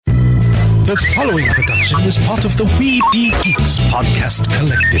The following production is part of the We Be Geeks podcast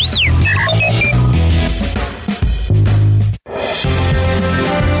collective.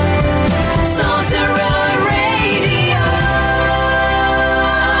 Sorcerer Radio.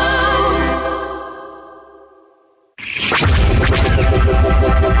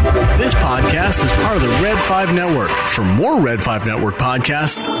 This podcast is part of the Red 5 Network. For more Red 5 Network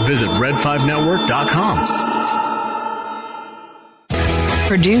podcasts, visit red5network.com.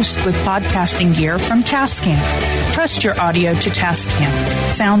 Produced with podcasting gear from Tascam. Trust your audio to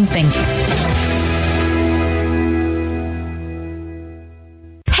Tascam. Sound thinking.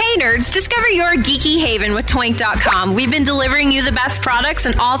 Hey nerds, discover your geeky haven with Toink.com. We've been delivering you the best products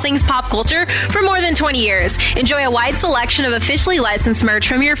and all things pop culture for more than 20 years. Enjoy a wide selection of officially licensed merch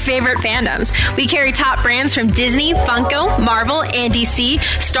from your favorite fandoms. We carry top brands from Disney, Funko, Marvel, and DC,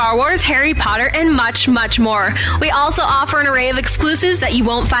 Star Wars, Harry Potter, and much, much more. We also offer an array of exclusives that you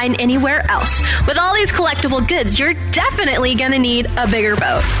won't find anywhere else. With all these collectible goods, you're definitely gonna need a bigger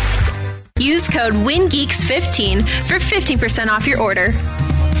boat. Use code WINGEEKS15 for 15% off your order.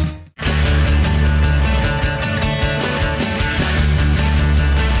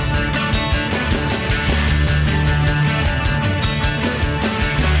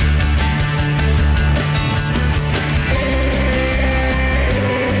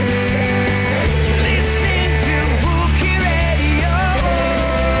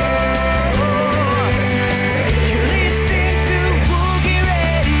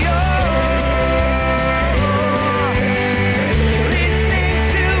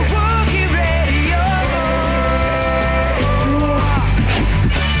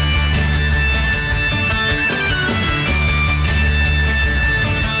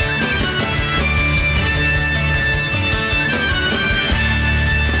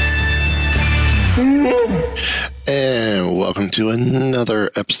 And welcome to another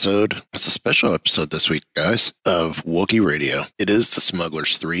episode. It's a special episode this week, guys, of Wookiee Radio. It is the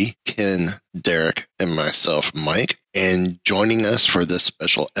Smugglers 3, Ken, Derek, and myself, Mike. And joining us for this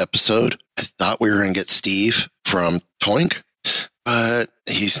special episode, I thought we were going to get Steve from Toink, but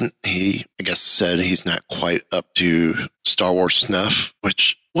he, I guess, said he's not quite up to Star Wars snuff,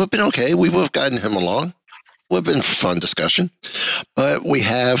 which would have been okay. We would have gotten him along. Would have been a fun discussion. But we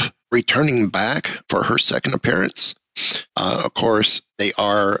have returning back for her second appearance. Of course, they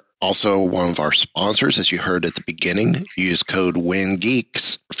are also one of our sponsors, as you heard at the beginning. Use code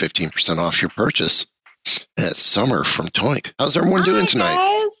WINGEEKS for 15% off your purchase. That's Summer from Toink. How's everyone doing tonight?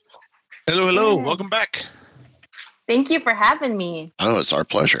 Guys. Hello. Welcome back. Thank you for having me. Oh, it's our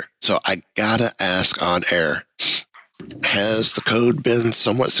pleasure. So I gotta ask on air, has the code been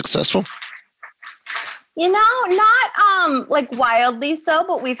somewhat successful? You know, not like wildly so,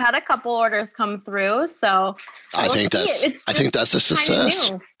 but we've had a couple orders come through. So I think that's a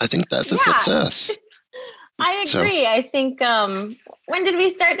success. I think that's a success. I agree. I think when did we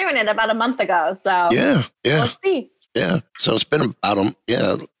start doing it? About a month ago. So yeah. Let's see. Yeah. So it's been about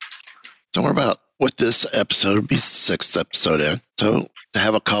somewhere about with this episode would be the 6th episode in. So to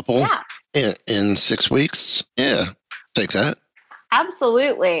have a couple in 6 weeks, take that.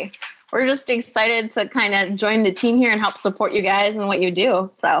 Absolutely. We're just excited to kind of join the team here and help support you guys and what you do.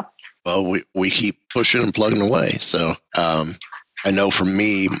 So, well, we keep pushing and plugging away. So, I know for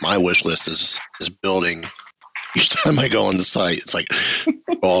me, my wish list is building. Each time I go on the site, it's like,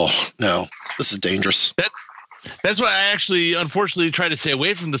 oh no, this is dangerous. That's why I actually, unfortunately, try to stay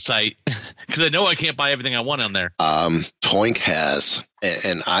away from the site because I know I can't buy everything I want on there. Toink has,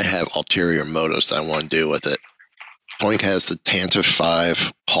 and I have ulterior motives I want to do with it. Toink has the Tantive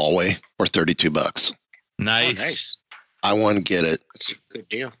 5 hallway for $32. Nice. I want to get it. That's a good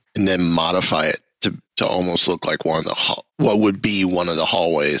deal. And then modify it to almost look like one of the what would be one of the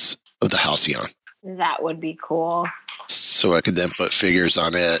hallways of the Halcyon. That would be cool. So I could then put figures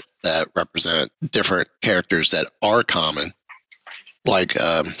on it that represent different characters that are common, like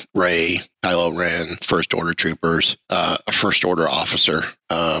Rey, Kylo Ren, First Order troopers, a First Order officer,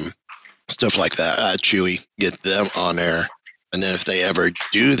 stuff like that. Chewie, get them on there. And then if they ever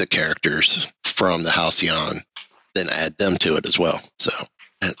do the characters from the Halcyon, then add them to it as well. So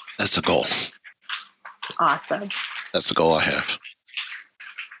that's the goal. Awesome. That's the goal I have.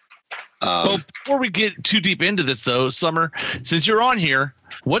 Well, before we get too deep into this, though, Summer, since you're on here,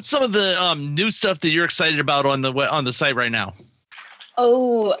 what's some of the new stuff that you're excited about on the site right now?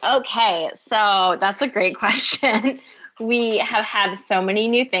 Oh, okay. So that's a great question. We have had so many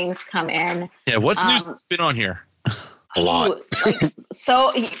new things come in. Yeah, what's new since been on here? A lot.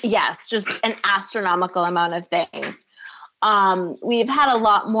 So, yes, just an astronomical amount of things. We've had a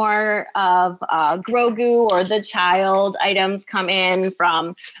lot more of Grogu or the child items come in,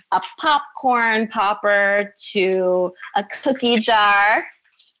 from a popcorn popper to a cookie jar.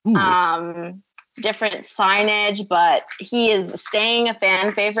 Different signage, but he is staying a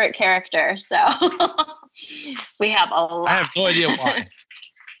fan favorite character. So we have a lot. I have no idea why.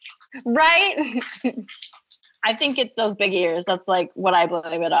 Right? I think it's those big ears. That's like what I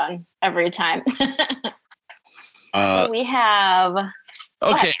blame it on every time. So we have.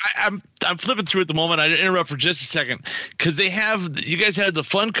 Okay, I'm flipping through at the moment. I interrupt for just a second because you guys had the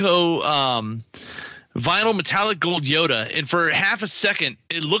Funko vinyl metallic gold Yoda, and for half a second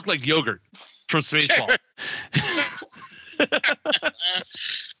it looked like yogurt from Spaceballs.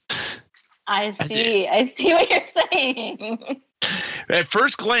 I see what you're saying. At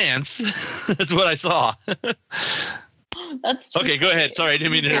first glance, that's what I saw. That's okay. Go ahead. Sorry, I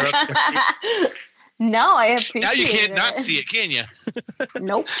didn't mean to interrupt. No, I appreciate it. Now you can't not see it, can you?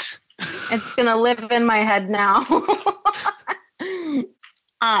 Nope. It's gonna live in my head now.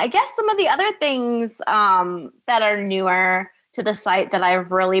 I guess some of the other things that are newer to the site that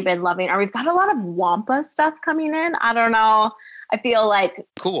I've really been loving are we've got a lot of Wampa stuff coming in. I don't know. I feel like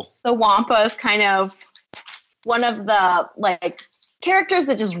cool. The Wampa is kind of one of the like characters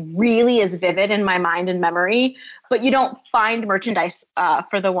that just really is vivid in my mind and memory, but you don't find merchandise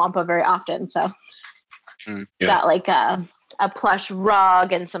for the Wampa very often. So got like a plush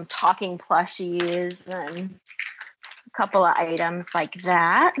rug and some talking plushies and a couple of items like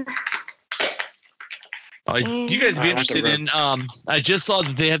that. Do you guys be interested in? I just saw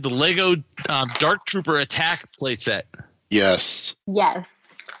that they have the Lego Dark Trooper Attack playset. Yes.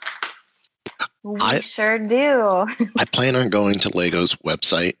 Yes. We sure do. I plan on going to Lego's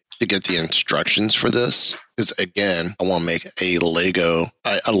website to get the instructions for this. Because again, I want to make a Lego.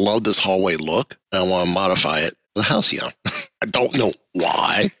 I love this hallway look. And I want to modify it for the Halcyon. I don't know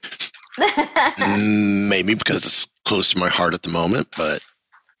why. Maybe because it's close to my heart at the moment, but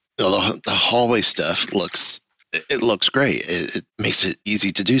you know, the hallway stuff looks great. It makes it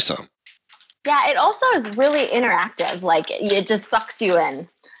easy to do some. Yeah, it also is really interactive. Like it just sucks you in.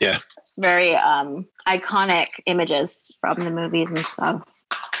 Yeah. Very iconic images from the movies and stuff.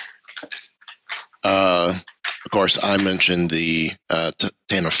 Of course, I mentioned the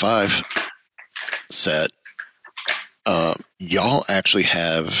Tantive 5 set. Y'all actually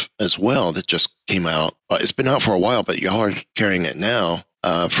have as well that just came out. It's been out for a while, but y'all are carrying it now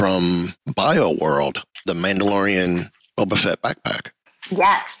from BioWorld, the Mandalorian Boba Fett backpack.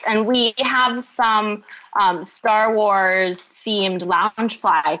 Yes, and we have some Star Wars themed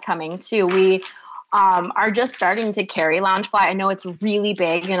Loungefly coming too. We are just starting to carry Loungefly. I know it's really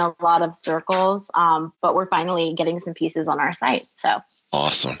big in a lot of circles, but we're finally getting some pieces on our site. So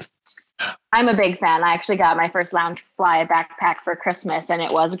awesome. I'm a big fan. I actually got my first Loungefly backpack for Christmas, and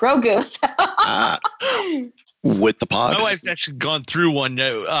it was Grogu. So. With the pod. My wife's actually gone through one.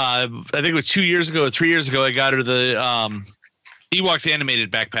 I think it was 2 years ago or 3 years ago. I got her the Ewoks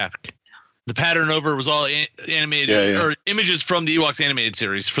animated backpack. The pattern over was all animated or images from the Ewoks animated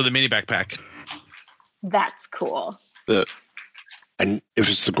series for the mini backpack. That's cool. And if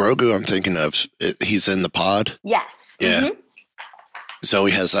it's the Grogu I'm thinking of, he's in the pod. Yes. Yeah. Mm-hmm.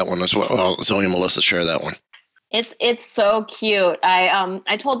 Zoe has that one as well. Well, Zoe and Melissa share that one. It's so cute.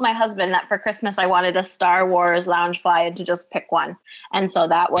 I told my husband that for Christmas I wanted a Star Wars Loungefly and to just pick one. And so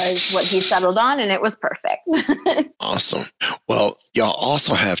that was what he settled on, and it was perfect. Awesome. Well, y'all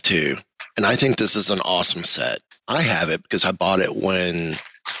also have two, and I think this is an awesome set. I have it because I bought it when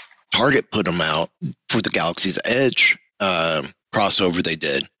Target put them out for the Galaxy's Edge crossover they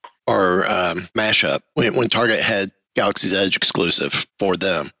did, or mashup, when Target had Galaxy's Edge exclusive for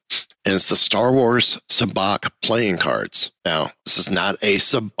them. And it's the Star Wars Sabacc playing cards. Now, this is not a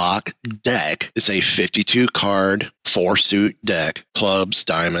Sabacc deck. It's a 52 card, 4-suit deck, clubs,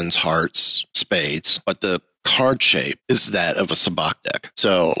 diamonds, hearts, spades. But the card shape is that of a Sabacc deck.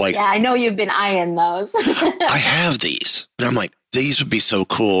 So, like, yeah, I know you've been eyeing those. I have these, and I'm like, these would be so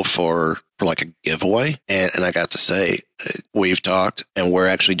cool for like a giveaway. And I got to say, we've talked, and we're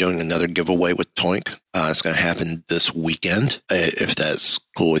actually doing another giveaway with Toink. It's going to happen this weekend, if that's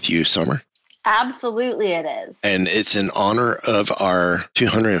cool with you, Summer. Absolutely it is. And it's in honor of our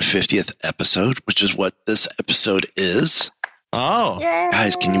 250th episode, which is what this episode is. Oh. Yay.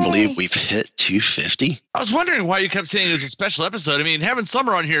 Guys, can you believe we've hit 250? I was wondering why you kept saying it was a special episode. I mean, having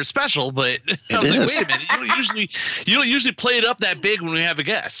Summer on here is special, but I was like, wait a minute. You don't usually play it up that big when we have a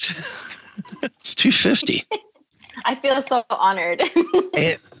guest. It's 250. I feel so honored.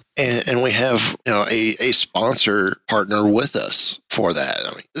 And we have a sponsor partner with us for that.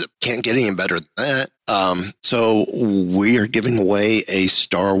 I mean, can't get any better than that. So we are giving away a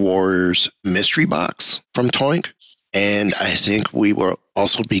Star Wars mystery box from Toink. And I think we will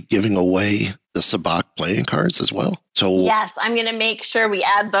also be giving away the Sabacc playing cards as well. So yes, I'm going to make sure we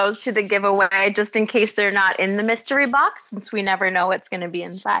add those to the giveaway just in case they're not in the mystery box, since we never know what's going to be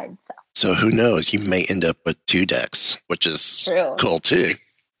inside. So who knows? You may end up with 2 decks, which is cool too.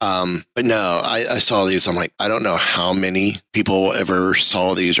 But no, I saw these. I'm like, I don't know how many people ever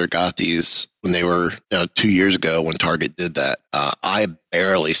saw these or got these when they were 2 years ago when Target did that. I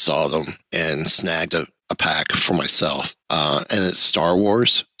barely saw them and snagged a pack for myself. And it's Star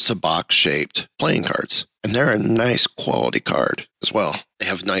Wars Sabacc shaped playing cards. And they're a nice quality card as well. They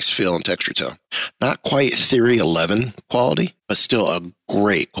have nice feel and texture to them. Not quite Theory 11 quality, but still a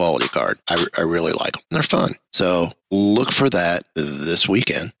great quality card. I really like them. They're fun. So look for that this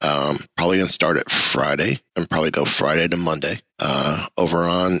weekend. Probably going to start at Friday and probably go Friday to Monday over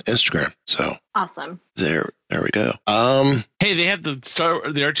on Instagram. So awesome. There we go. Hey, they have the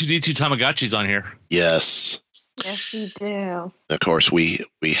R2D2 Tamagotchis on here. Yes. Yes, we do. Of course, we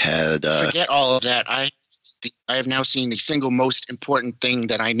had... Forget all of that. I have now seen the single most important thing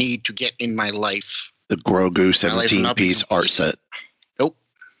that I need to get in my life. The Grogu 17-piece art set. Nope.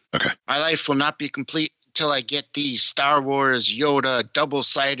 Okay. My life will not be complete until I get the Star Wars Yoda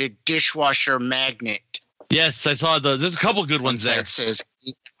double-sided dishwasher magnet. Yes, I saw those. There's a couple good ones there.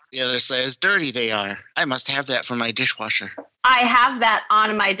 The other says dirty they are. I must have that for my dishwasher. I have that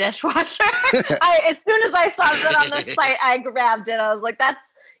on my dishwasher. As soon as I saw that on the site, I grabbed it. I was like,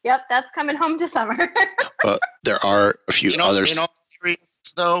 that's coming home to summer. But there are a few others. In all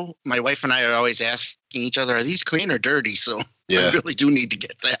seriousness, though, my wife and I are always asking each other, are these clean or dirty? So I really do need to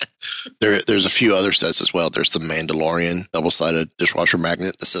get that. There's a few other sets as well. There's the Mandalorian double-sided dishwasher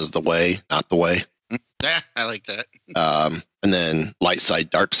magnet that says the way, not the way. Yeah, I like that. And then Light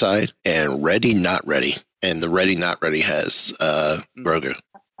Side, Dark Side, and Ready, Not Ready. And the Ready, Not Ready has Grogu.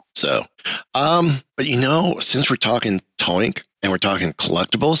 So, but since we're talking Toink and we're talking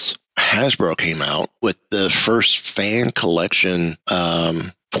collectibles, Hasbro came out with the first fan collection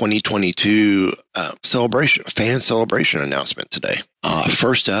 2022 fan celebration announcement today.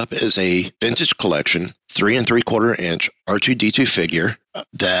 First up is a vintage collection 3 3/4 inch R2D2 figure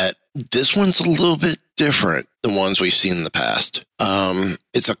that this one's a little bit different than ones we've seen in the past.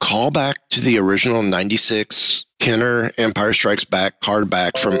 It's a callback to the original 96 Kenner Empire Strikes Back card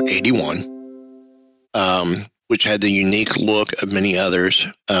back from 81, which had the unique look of many others,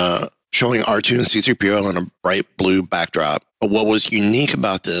 showing R2 and C-3PO on a bright blue backdrop. But what was unique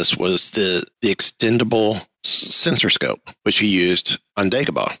about this was the extendable sensor scope, which he used on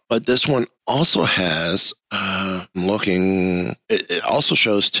Dagobah. But this one also has, it also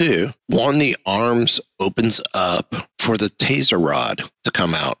shows too, the arms opens up for the taser rod to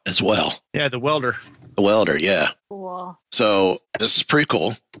come out as well. Yeah, the welder. The welder, yeah. Cool. So this is pretty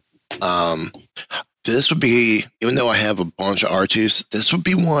cool. This would be, even though I have a bunch of R2s, this would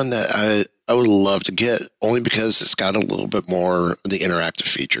be one that I would love to get, only because it's got a little bit more of the interactive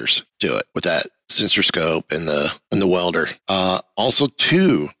features to it with that sensor scope and the welder. Also,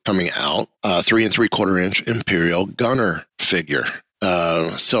 2 coming out, 3 3/4 inch Imperial Gunner figure,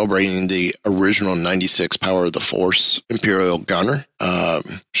 celebrating the original 96 Power of the Force Imperial Gunner,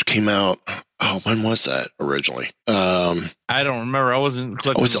 which came out. Oh, when was that originally? I don't remember. I wasn't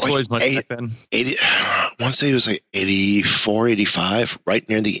collecting toys much back then. 80, I want to say it was like 84, 85, right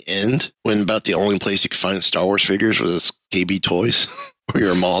near the end, when about the only place you could find Star Wars figures was KB Toys, or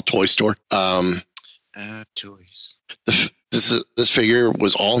your mall toy store. Toys. This figure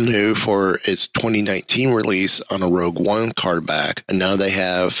was all new for its 2019 release on a Rogue One card back, and now they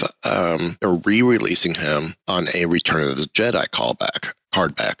have they're re-releasing him on a Return of the Jedi card back.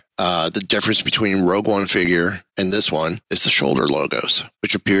 The difference between Rogue One figure and this one is the shoulder logos,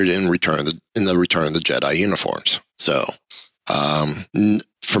 which appeared in the Return of the Jedi uniforms. So,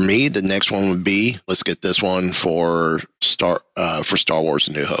 for me, the next one would be, let's get this one for Star Wars: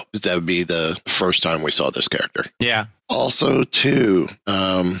 A New Hope. That would be the first time we saw this character. Yeah. Also, too,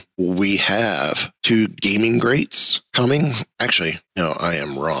 we have 2 gaming greats coming. Actually, no, I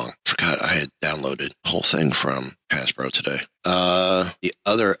am wrong. Forgot I had downloaded the whole thing from Hasbro today. The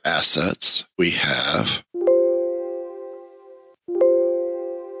other assets we have.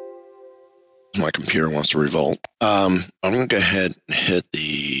 My computer wants to revolt. I'm going to go ahead and hit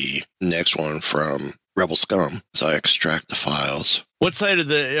the next one from Rebel Scum as I extract the files. What site is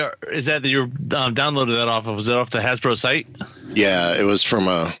that you downloaded that off of? Was it off the Hasbro site? Yeah, it was from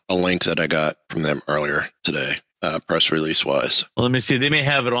a link that I got from them earlier today. press release wise. Well, let me see. They may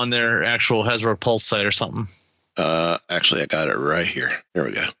have it on their actual Hasbro Pulse site or something. Actually, I got it right here. Here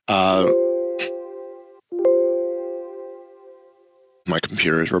we go. My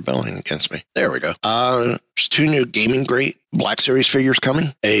computer is rebelling against me. There we go. There's 2 new Gaming Great Black Series figures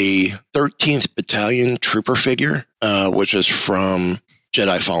coming. A 13th Battalion Trooper figure, which is from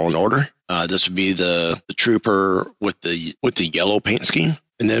Jedi Fallen Order. This would be the trooper with the yellow paint scheme.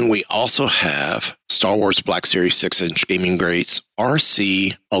 And then we also have Star Wars Black Series 6-inch Gaming Greats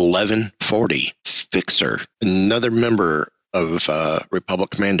RC 1140 Fixer, another member of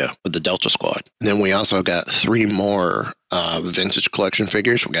Republic Commando with the Delta Squad. And then we also got 3 more vintage collection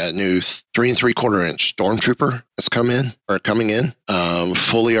figures. We got a new 3 3/4-inch Stormtrooper that's coming in,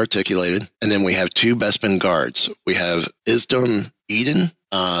 fully articulated. And then we have 2 Bespin guards. We have Isdom Eden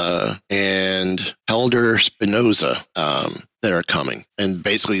and Helder Spinoza that are coming. And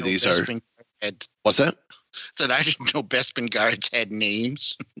basically these are... What's that? Said I didn't know Bespin guards had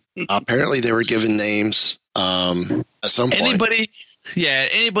names. Apparently they were given names at some point.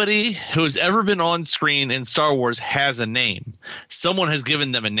 Anybody who's ever been on screen in Star Wars has a name. Someone has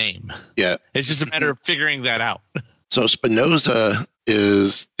given them a name. Yeah. It's just a matter of figuring that out. So Spinoza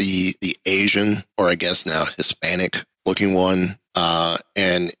is the Asian, or I guess now Hispanic looking one.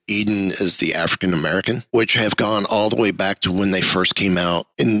 And Eden is the African American, which have gone all the way back to when they first came out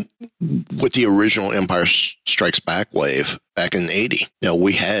with the original Empire Strikes Back wave back in '80. Now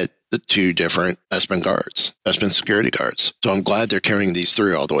we had the 2 different Bespin security guards. So I'm glad they're carrying these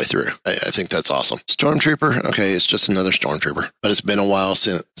through all the way through. I think that's awesome. Stormtrooper, okay, it's just another Stormtrooper, but it's been a while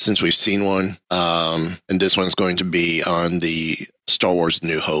since we've seen one. And this one's going to be on the Star Wars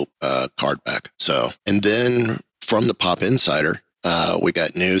New Hope card back. So, and then from the Pop Insider, we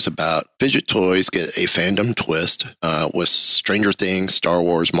got news about Fidget Toys get a fandom twist with Stranger Things, Star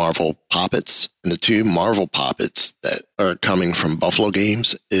Wars, Marvel Poppets. And the 2 Marvel Poppets that are coming from Buffalo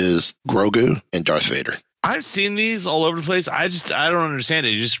Games is Grogu and Darth Vader. I've seen these all over the place. I don't understand it.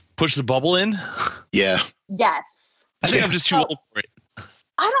 You just push the bubble in? Yeah. Yes. I think I'm just too old for it.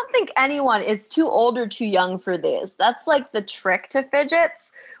 I don't think anyone is too old or too young for this. That's like the trick to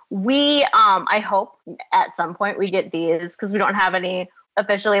fidgets. We, I hope at some point we get these because we don't have any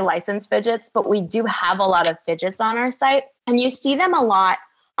officially licensed fidgets, but we do have a lot of fidgets on our site. And you see them a lot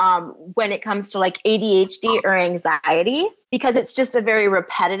when it comes to like ADHD or anxiety, because it's just a very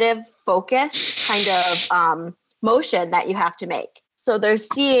repetitive, focused kind of motion that you have to make. So they're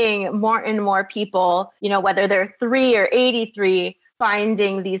seeing more and more people, whether they're 3 or 83,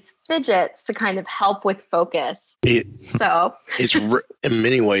 finding these fidgets to kind of help with focus. It's in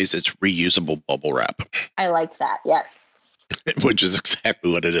many ways, it's reusable bubble wrap. I like that. Yes. Which is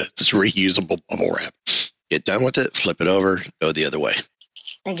exactly what it is. It's reusable bubble wrap. Get done with it, flip it over, go the other way.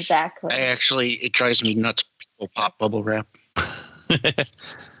 Exactly. It drives me nuts when people pop bubble wrap.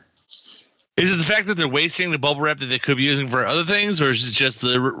 Is it the fact that they're wasting the bubble wrap that they could be using for other things, or is it just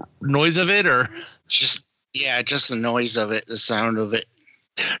the noise of it, or just the noise of it, the sound of it?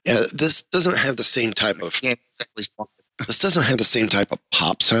 Yeah, this doesn't have the same type of. This doesn't have the same type of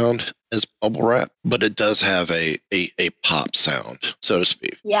pop sound as bubble wrap, but it does have a pop sound, so to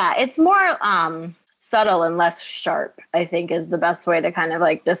speak. Yeah, it's more subtle and less sharp, I think, is the best way to kind of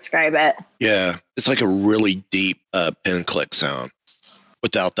like describe it. Yeah, it's like a really deep pin click sound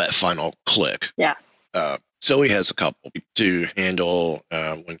without that final click. Yeah. Zoe has a couple to handle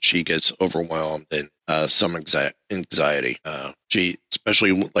when she gets overwhelmed and some anxiety. She,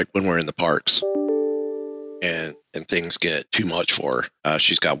 especially like when we're in the parks and things get too much for her,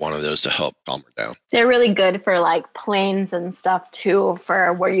 she's got one of those to help calm her down. They're really good for like planes and stuff too,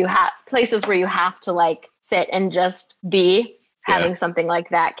 for where you have places where you have to like sit and just be. Having something like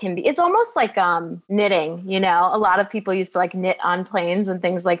that can be, it's almost like knitting, a lot of people used to like knit on planes and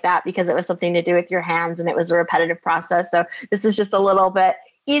things like that because it was something to do with your hands and it was a repetitive process. So this is just a little bit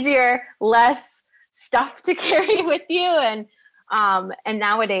easier, less stuff to carry with you. And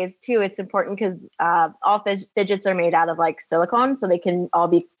nowadays too, it's important because all fidgets are made out of like silicone, so they can all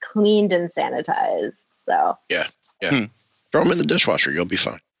be cleaned and sanitized. So yeah. Throw them in the dishwasher. You'll be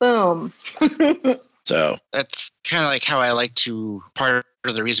fine. Boom. So that's kind of like how I like to, part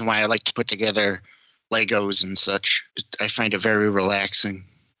of the reason why I like to put together Legos and such. I find it very relaxing.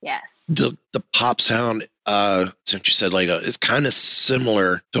 Yes. The pop sound, since you said Lego, is kind of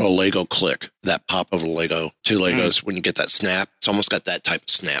similar to a Lego click. That pop of a Lego, 2 Legos, when you get that snap, it's almost got that type of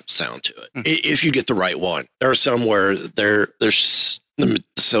snap sound to it. If you get the right one. There are some where there's the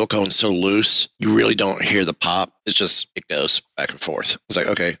silicone's so loose, you really don't hear the pop. It's just, it goes back and forth. It's like,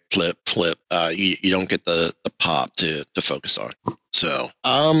 okay, flip. You don't get the pop to focus on. So,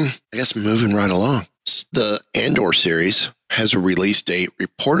 I guess moving right along. The Andor series has a release date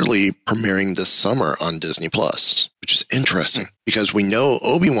reportedly premiering this summer on Disney Plus, which is interesting because we know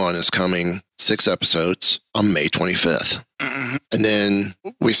Obi-Wan is coming 6 episodes on May 25th. And then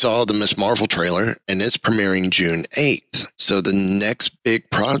we saw the Ms. Marvel trailer, and it's premiering June 8th. So the next big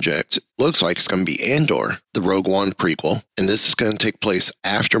project looks like it's going to be Andor, the Rogue One prequel, and this is going to take place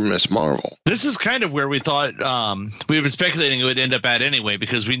after Ms. Marvel. This is kind of where we thought we were speculating it would end up at anyway,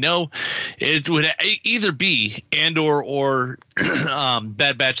 because we know it would either be Andor or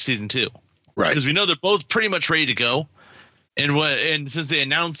Bad Batch Season 2. Right. Because we know they're both pretty much ready to go. And since they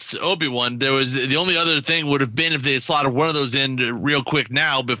announced Obi-Wan, there was the only other thing would have been if they had slotted one of those in real quick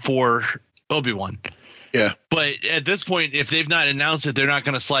now before Obi-Wan. Yeah. But at this point, if they've not announced it, they're not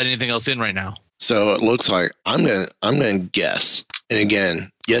going to slide anything else in right now. So it looks like I'm gonna guess. And again,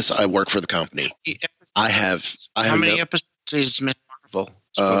 yes, I work for the company. I have How many episodes is Ms. Marvel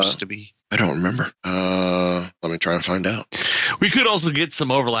supposed to be? I don't remember. Let me try and find out. We could also get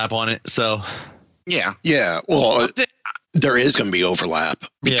some overlap on it. So Yeah. Yeah. Well, there is going to be overlap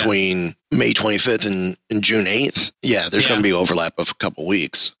between May 25th and June 8th. Yeah, there's going to be overlap of a couple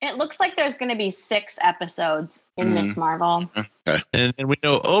weeks. It looks like there's going to be 6 episodes in Ms. Marvel. Okay. And we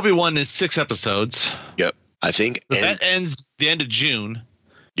know Obi-Wan is 6 episodes. Yep. I think. So that ends the end of June.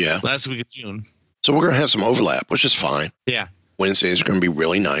 Yeah. Last week of June. So we're going to have some overlap, which is fine. Yeah. Wednesdays are going to be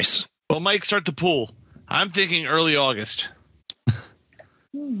really nice. Well, Mike, start the pool. I'm thinking early August.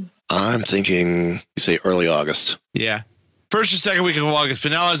 I'm thinking, you say early August. Yeah. First or second week of August.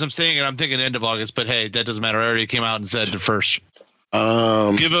 But now as I'm saying it, I'm thinking end of August. But hey, that doesn't matter. I already came out and said the first.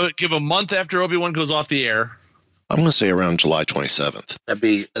 Give a month after Obi-Wan goes off the air. I'm going to say around July 27th.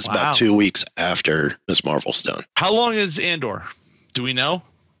 That's about 2 weeks after Ms. Marvel's done. How long is Andor? Do we know?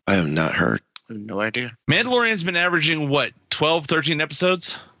 I have not heard. I have no idea. Mandalorian's been averaging, what, 12, 13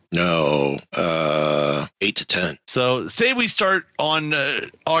 episodes? No, 8 to 10. So say we start on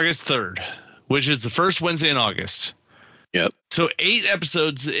August 3rd, which is the first Wednesday in August. Yep. So 8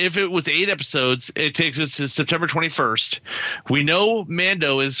 episodes. If it was 8 episodes, it takes us to September 21st. We know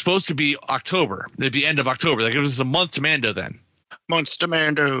Mando is supposed to be October. It'd be end of October. That gives us a month to Mando then. Months to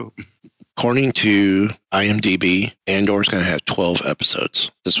Mando. According to IMDb, Andor's going to have 12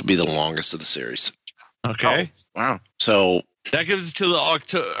 episodes. This will be the longest of the series. Okay. Oh, wow. So that gives us to the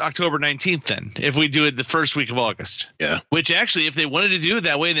October 19th then, if we do it the first week of August. Yeah. Which actually, if they wanted to do it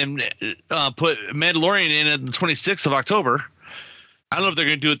that way, then put Mandalorian in at the 26th of October. I don't know if they're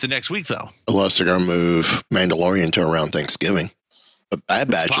going to do it the next week, though. Unless they're going to move Mandalorian to around Thanksgiving. But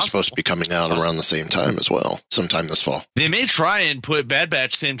Bad Batch is supposed to be coming out around the same time as well, sometime this fall. They may try and put Bad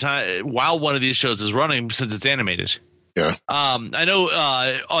Batch same time while one of these shows is running since it's animated. Yeah. I know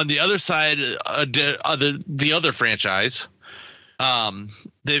on the other side, the other franchise,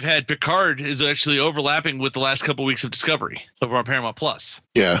 they've had Picard is actually overlapping with the last couple weeks of Discovery over on Paramount Plus.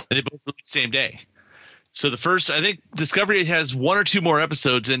 Yeah. And they both released the same day. So the first, I think Discovery has 1 or 2 more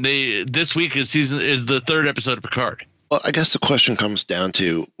episodes, and this week is the 3rd episode of Picard. Well, I guess the question comes down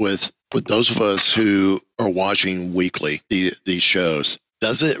to with those of us who are watching weekly these shows,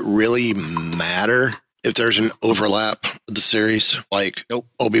 does it really matter if there's an overlap of the series, like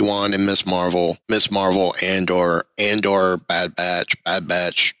Obi-Wan and Ms. Marvel, Andor, Bad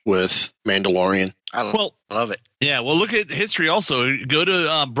Batch with Mandalorian? I love it. Yeah, well, look at history also. Go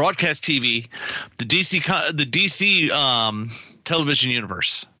to broadcast TV, the DC television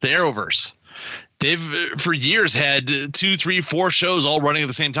universe, the Arrowverse. They've for years had 2, 3, 4 shows all running at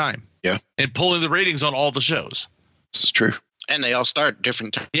the same time. Yeah, and pulling the ratings on all the shows. This is true. And they all start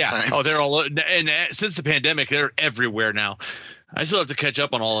different times. Yeah. Oh, they're all, and since the pandemic, they're everywhere now. I still have to catch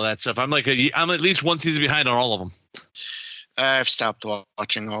up on all of that stuff. I'm at least 1 season behind on all of them. I've stopped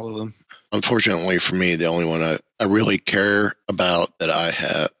watching all of them. Unfortunately for me, the only one I really care about that I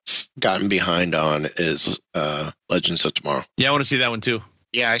have gotten behind on is Legends of Tomorrow. Yeah, I want to see that one too.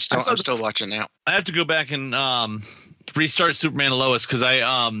 Yeah, I'm still watching now. I have to go back and restart Superman and Lois because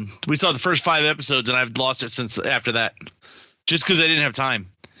we saw the first 5 episodes and I've lost it since after that, just because I didn't have time.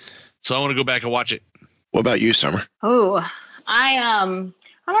 So I want to go back and watch it. What about you, Summer? Oh, I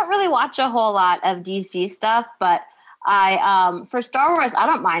don't really watch a whole lot of DC stuff, but I for Star Wars, I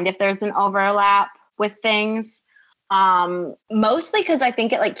don't mind if there's an overlap with things. Mostly because I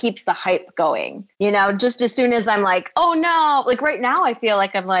think it keeps the hype going, just as soon as I'm like, oh no, right now I feel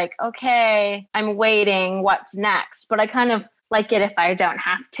like I'm like, okay, I'm waiting, what's next? But I kind of like it if I don't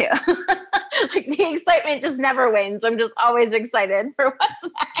have to. The excitement just never wanes. I'm just always excited for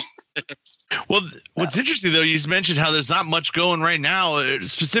what's next. Well, what's interesting, though, you mentioned how there's not much going right now,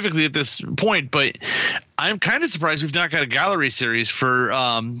 specifically at this point, but I'm kind of surprised we've not got a gallery series for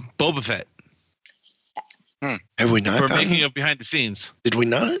Boba Fett. Have we not? for gotten- making of behind the scenes. Did we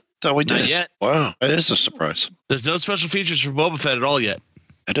not? Thought we did. Not yet. Wow, that is a surprise. There's no special features for Boba Fett at all yet.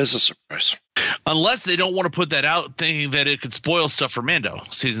 That is a surprise. Unless they don't want to put that out thinking that it could spoil stuff for Mando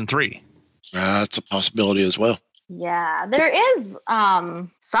season 3. That's a possibility as well. Yeah, there is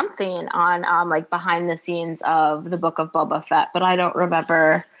something on like behind the scenes of the Book of Boba Fett, but I don't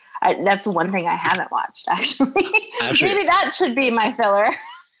remember. That's one thing I haven't watched actually. Maybe that should be my filler.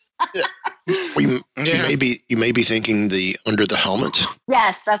 You may be thinking the Under the Helmet,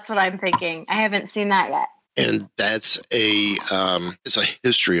 Yes, that's what I'm thinking. I haven't seen that yet. and that's it's a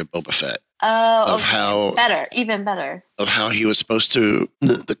history of Boba Fett. Oh, Of how- even better. Of how he was supposed to,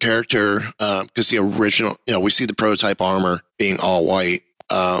 the character, because the original, we see the prototype armor being all white.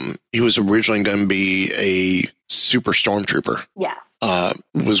 He was originally going to be a super stormtrooper, Yeah.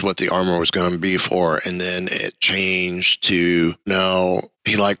 was what the armor was going to be for. And then it changed to, no,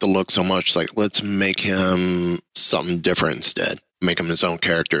 he liked the look so much, like, let's make him something different instead. Make him his own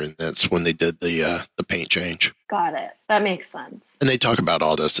character. And that's when they did the paint change. Got it. That makes sense. And they talk about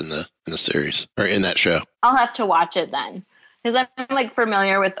all this in the series, or in that show. I'll have to watch it then, because I'm like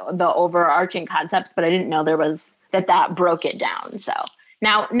familiar with the overarching concepts, but I didn't know there was that broke it down. So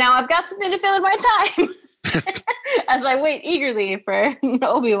now I've got something to fill in my time as I wait eagerly for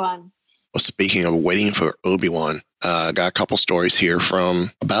Obi-Wan. Well, speaking of waiting for Obi-Wan, got a couple stories here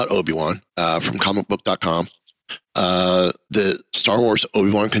about Obi-Wan from comicbook.com. The Star Wars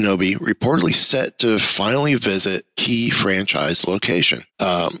Obi-Wan Kenobi reportedly set to finally visit key franchise location.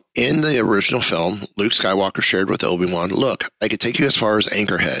 In the original film, Luke Skywalker shared with Obi-Wan, "Look, I could take you as far as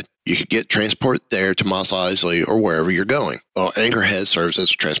Anchorhead. You could get transport there to Mos Eisley or wherever you're going." Well, Anchorhead serves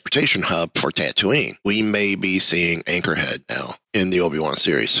as a transportation hub for Tatooine. We may be seeing Anchorhead now in the Obi-Wan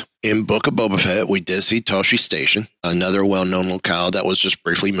series. In Book of Boba Fett, we did see Tosche Station, another well-known locale that was just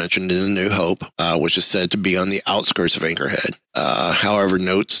briefly mentioned in A New Hope, which is said to be on the outskirts of Anchorhead. However,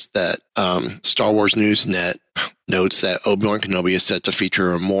 notes that Star Wars News Net notes that Obi-Wan Kenobi is set to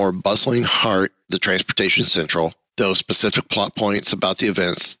feature a more bustling heart, the transportation central. Those specific plot points about the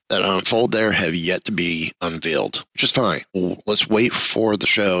events that unfold there have yet to be unveiled, which is fine. Well, let's wait for the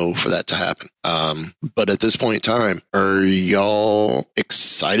show for that to happen. But at this point in time, are y'all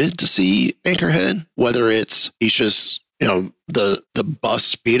excited to see Anchorhead? Whether he's just, the bus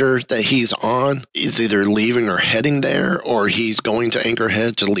speeder that he's on is either leaving or heading there, or he's going to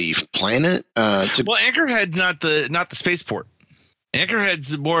Anchorhead to leave planet. Well, Anchorhead's not the spaceport.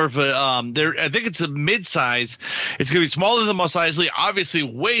 Anchorhead's more of a I think it's a mid-size. It's going to be smaller than Mos Eisley, obviously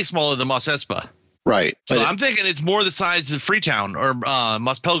way smaller than Mos Espa. Right. So I'm thinking it's more the size of Freetown or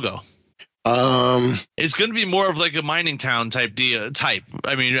Mos Pelgo. It's going to be more of like a mining town type.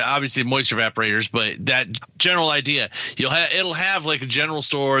 I mean, obviously moisture evaporators, but that general idea. It'll have like a general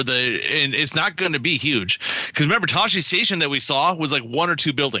store. And it's not going to be huge, because remember, Tosche Station that we saw was like 1 or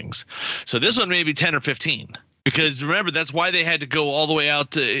 2 buildings. So this one may be 10 or 15. Because remember, that's why they had to go all the way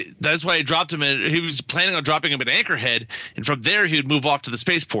out to. That's why he dropped him. He was planning on dropping him at Anchorhead, and from there he would move off to the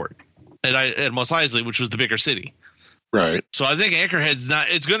spaceport at Mos Eisley, which was the bigger city. Right. So I think Anchorhead's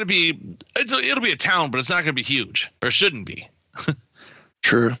not. It's going to be. It'll be a town, but it's not going to be huge, or it shouldn't be.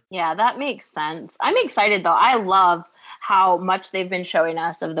 True. Yeah, that makes sense. I'm excited though. I love how much they've been showing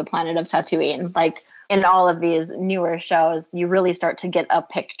us of the planet of Tatooine. Like, in all of these newer shows, you really start to get a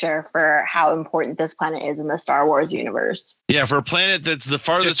picture for how important this planet is in the Star Wars universe. Yeah, for a planet that's the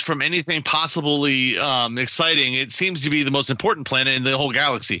farthest from anything possibly exciting, it seems to be the most important planet in the whole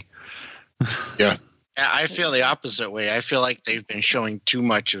galaxy. Yeah. I feel the opposite way. I feel like they've been showing too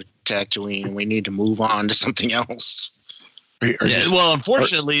much of Tatooine, and we need to move on to something else. Well,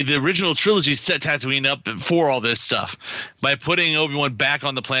 unfortunately, the original trilogy set Tatooine up for all this stuff by putting Obi-Wan back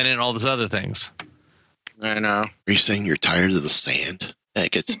on the planet and all these other things. I know. Are you saying you're tired of the sand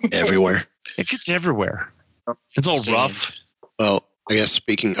that gets everywhere? It gets everywhere. It's all Sand. rough. Well, I guess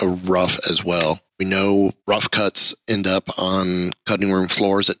speaking of rough as well, we know rough cuts end up on cutting room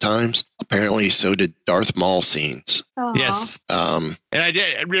floors at times. Apparently, so did Darth Maul scenes. Aww. Yes. And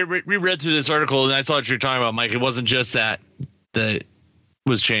I reread through this article, and I saw what you were talking about, Mike. It wasn't just that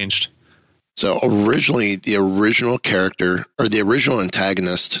was changed. So originally, the original character or the original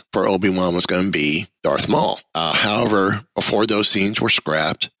antagonist for Obi-Wan was going to be Darth Maul. However, before those scenes were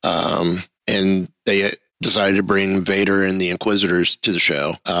scrapped, and they decided to bring Vader and the Inquisitors to the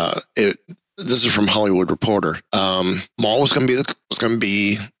show. This is from Hollywood Reporter. Maul was going to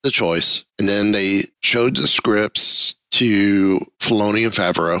be the choice, and then they showed the scripts to Filoni and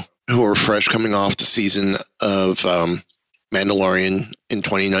Favreau, who were fresh coming off the season of Mandalorian in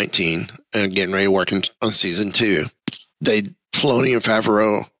 2019 and getting ready to work on season 2. Filoni and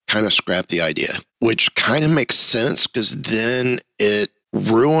Favreau kind of scrapped the idea, which kind of makes sense because then it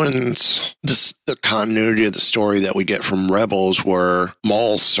ruins the continuity of the story that we get from Rebels, where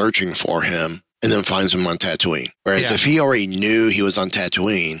Maul's searching for him and then finds him on Tatooine. Whereas if he already knew he was on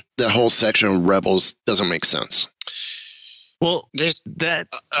Tatooine, that whole section of Rebels doesn't make sense. Well, There's that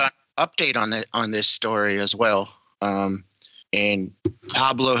update on this story as well. And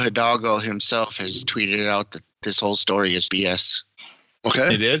Pablo Hidalgo himself has tweeted out that this whole story is BS. Okay.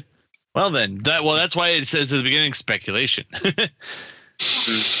 they did. Well, then that's why it says at the beginning speculation.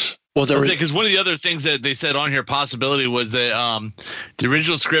 Well, there was, because one of the other things that they said on here possibility was that the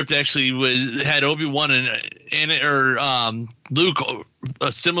original script actually had Obi-Wan and Luke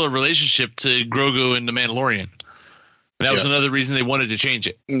a similar relationship to Grogu and the Mandalorian. And that was another reason they wanted to change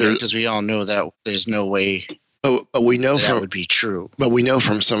it. Because we all know that there's no way but we know that would be true. But we know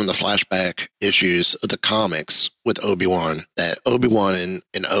from some of the flashback issues of the comics with Obi-Wan that Obi-Wan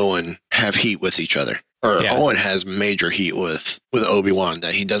and Owen have heat with each other. Or Owen has major heat with Obi-Wan,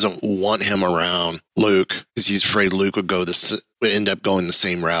 that he doesn't want him around Luke because he's afraid Luke would end up going the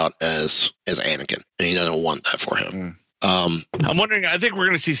same route as Anakin, and he doesn't want that for him. I'm wondering. I think we're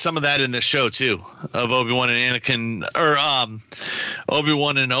going to see some of that in this show too, of Obi-Wan and Anakin, or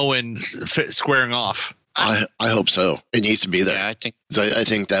Obi-Wan and Owen squaring off. I hope so. It needs to be there. Yeah, I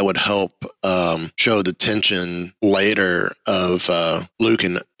think that would help show the tension later of Luke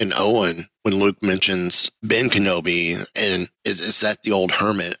and Owen when Luke mentions Ben Kenobi, and is that the old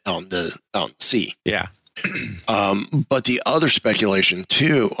hermit on the sea? Yeah. But the other speculation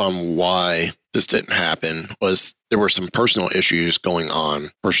too on why this didn't happen was there were some personal issues going on,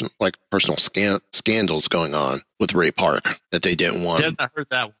 personal scandals going on with Ray Park that they didn't want. I heard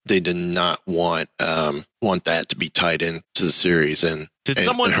that one. They did not want that to be tied into the series and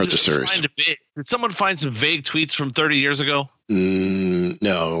hurt the series. Did someone find some vague tweets from 30 years ago?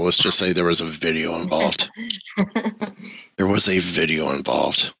 No, let's just say there was a video involved. There was a video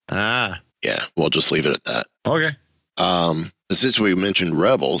involved. Yeah, we'll just leave it at that. Okay. Since we mentioned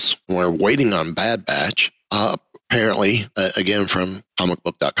Rebels, we're waiting on Bad Batch. Apparently, again from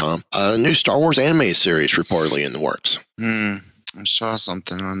comicbook.com, a new Star Wars anime series reportedly in the works. I saw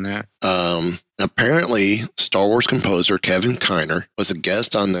something on that. Apparently, Star Wars composer Kevin Kiner was a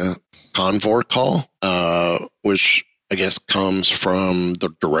guest on the Convor call, which I guess comes from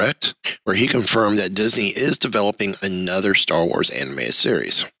the Direct, where he confirmed that Disney is developing another Star Wars animated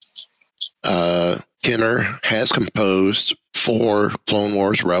series. Kiner has composed for Clone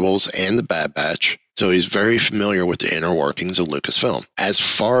Wars, Rebels, and the Bad Batch, so he's very familiar with the inner workings of Lucasfilm. As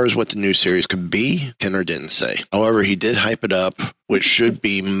far as what the new series could be, Kiner didn't say. However, he did hype it up, which should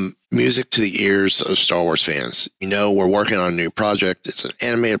be music to the ears of Star Wars fans. We're working on a new project. It's an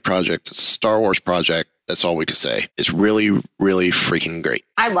animated project. It's a Star Wars project. That's all we can say. It's really, really freaking great.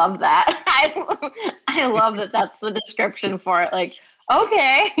 I love that. I love that that's the description for it. Like,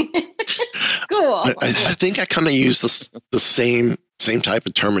 okay, cool. I think I kind of used the same type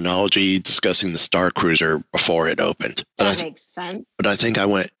of terminology discussing the Star Cruiser before it opened. That makes sense. But I think I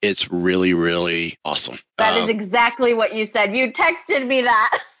went, it's really, really awesome. That is exactly what you said. You texted me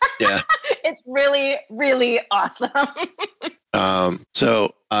that. Yeah. It's really, really awesome.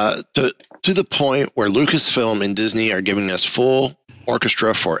 So to the point where Lucasfilm and Disney are giving us full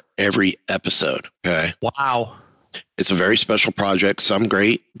orchestra for every episode. Okay. Wow. It's a very special project. Some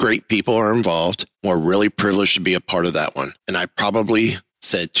great people are involved. We're really privileged to be a part of that one. And I probably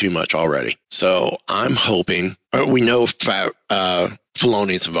said too much already. So I'm hoping, we know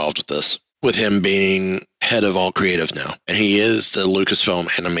Filoni's involved with this, with him being head of all creative now. And he is the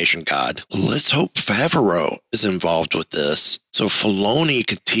Lucasfilm animation god. Let's hope Favreau is involved with this so Filoni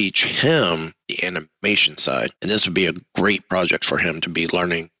could teach him the animation side. And this would be a great project for him to be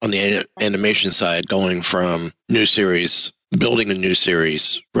learning on the animation side, going from building a new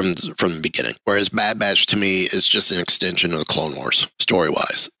series from the beginning. Whereas Bad Batch to me is just an extension of the Clone Wars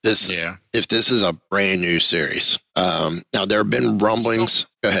story-wise. If this is a brand new series. Now there have been rumblings.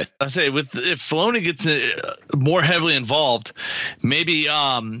 Go ahead. I say if Filoni gets more heavily involved, maybe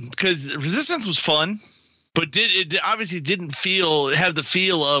because Resistance was fun, but it obviously didn't have the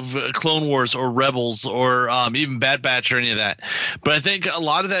feel of Clone Wars or Rebels or even Bad Batch or any of that. But I think a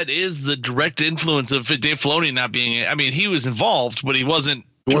lot of that is the direct influence of Dave Filoni not being. I mean, he was involved, but he wasn't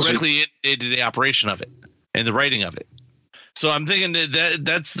directly in the day-to-day operation of it and the writing of it. So I'm thinking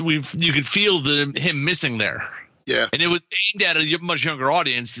you could feel him missing there. Yeah, and it was aimed at a much younger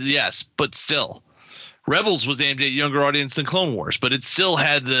audience, yes, but still. Rebels was aimed at a younger audience than Clone Wars, but it still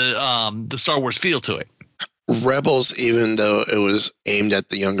had the Star Wars feel to it. Rebels, even though it was aimed at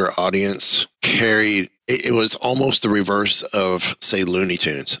the younger audience, carried it was almost the reverse of, say, Looney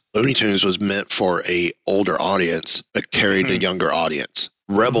Tunes. Looney Tunes was meant for a older audience, but carried a younger audience.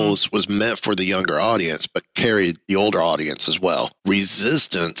 Rebels was meant for the younger audience, but carried the older audience as well.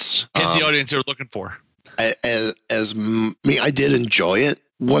 Resistance, Hit the audience you're looking for. I did enjoy it.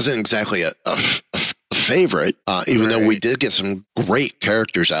 Wasn't exactly a favorite, even though we did get some great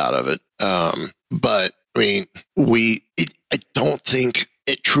characters out of it. But I mean, I don't think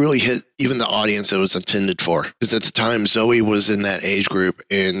it truly hit even the audience it was intended for. Because at the time, Zoe was in that age group,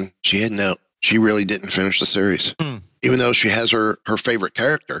 and she really didn't finish the series. Even though she has her favorite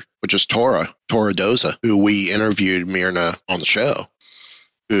character, which is Tora Doza, who we interviewed Myrna on the show,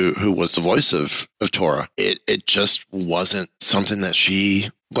 who was the voice of Tora. It just wasn't something that she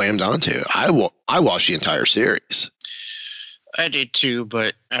glammed onto. I watched the entire series. I did too,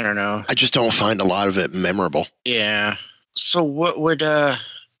 but I don't know. I just don't find a lot of it memorable. Yeah. So what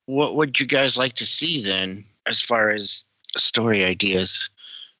would you guys like to see then, as far as story ideas?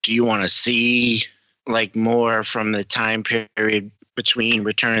 Do you want to see like more from the time period between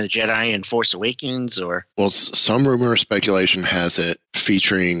Return of the Jedi and Force Awakens, or? Well, some rumor or speculation has it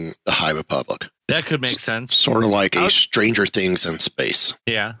featuring the High Republic. That could make sense. Sort of like a Stranger Things in space.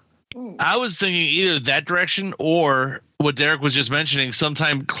 Yeah. I was thinking either that direction or what Derek was just mentioning,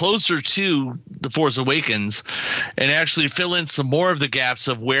 sometime closer to The Force Awakens, and actually fill in some more of the gaps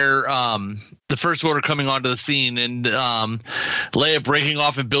of where the First Order coming onto the scene and Leia breaking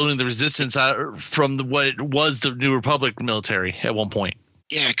off and building the Resistance from what was the New Republic military at one point.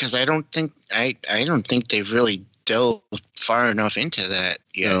 Yeah, because I don't think they've really delved far enough into that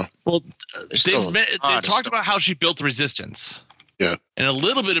yet. No. Well, they've talked about how she built the Resistance. Yeah, and a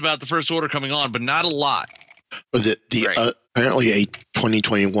little bit about the First Order coming on, but not a lot. But apparently a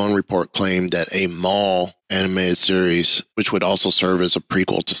 2021 report claimed that a Maul animated series, which would also serve as a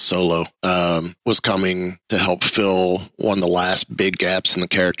prequel to Solo, was coming to help fill one of the last big gaps in the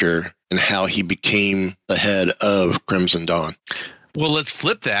character and how he became the head of Crimson Dawn. Well, let's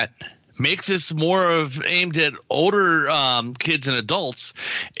flip that. Make this more of aimed at older kids and adults,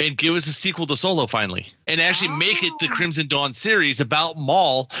 and give us a sequel to Solo finally, and actually make it the Crimson Dawn series about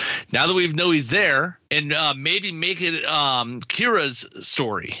Maul. Now that we know he's there, and maybe make it Kira's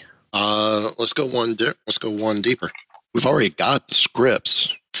story. Let's go one deeper. We've already got the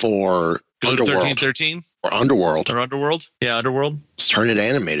scripts for Underworld. 1313? Or Underworld. Yeah, Underworld. Let's turn it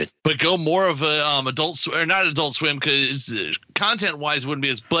animated. But go more of a not Adult Swim, because content-wise wouldn't be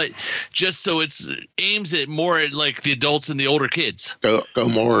as, but just so it's aims at more at like the adults and the older kids. Go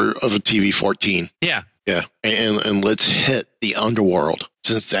more of a TV-14. Yeah. Yeah, and let's hit the Underworld,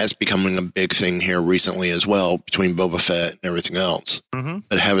 since that's becoming a big thing here recently as well, between Boba Fett and everything else.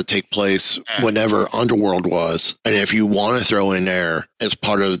 But have it take place whenever Underworld was. And if you want to throw in there as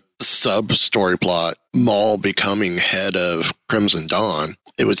part of the sub-story plot, Maul becoming head of Crimson Dawn,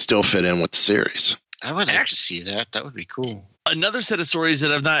 it would still fit in with the series. I would like to see that. That would be cool. Another set of stories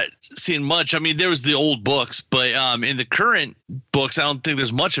that I've not seen much. I mean, there was the old books, but in the current books, I don't think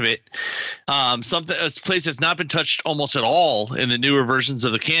there's much of it. A place that's not been touched almost at all in the newer versions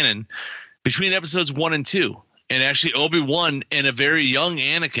of the canon, between episodes 1 and 2, and actually Obi-Wan and a very young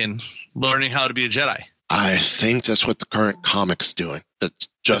Anakin learning how to be a Jedi. I think that's what the current comic's doing. That's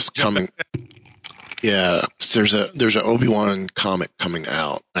just coming. Yeah, there's an Obi-Wan comic coming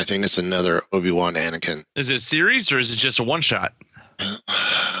out. I think it's another Obi-Wan Anakin. Is it a series or is it just a one-shot?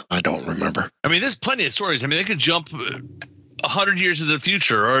 I don't remember. I mean, there's plenty of stories. I mean, they could jump 100 years into the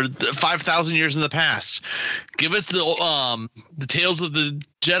future or 5,000 years in the past. Give us the tales of the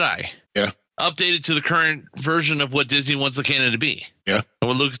Jedi. Yeah. Updated to the current version of what Disney wants the canon to be. Yeah. And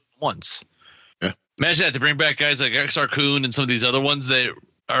what Lucas wants. Yeah. Imagine that, to bring back guys like Exar Kun and some of these other ones that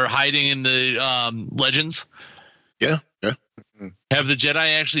are hiding in the legends. Yeah. Have the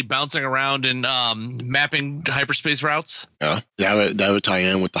Jedi actually bouncing around and mapping hyperspace routes. Yeah, that would tie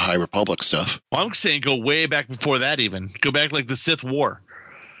in with the High Republic stuff. Well, I'm saying go way back before that. Even go back like the Sith War.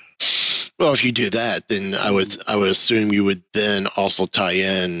 Well, if you do that, then I would assume you would then also tie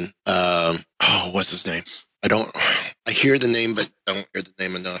in. What's his name? I hear the name, but I don't hear the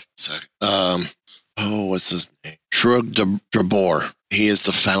name enough. What's his name? Shrug Drabor. He is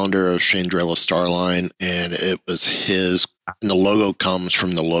the founder of Chandrila Starline, and it was his. And the logo comes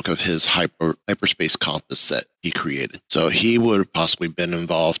from the look of his hyperspace compass that he created. So he would have possibly been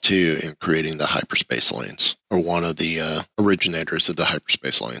involved too in creating the hyperspace lanes, or one of the originators of the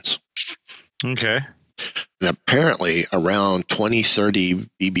hyperspace lanes. Okay. And apparently, around 2030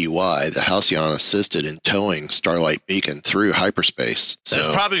 BBY, the Halcyon assisted in towing Starlight Beacon through hyperspace.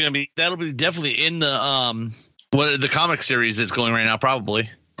 That's probably going to be. That'll be definitely in the the comic series that's going right now, probably.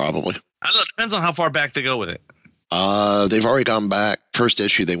 Probably. I don't know. It depends on how far back they go with it. They've already gone back. First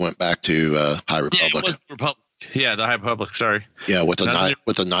issue, they went back to High Yeah, Republic. it was the Republic. Yeah, the High Republic. Sorry. Yeah, with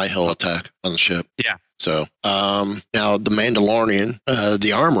a Nihil attack on the ship. Yeah. So now the Mandalorian,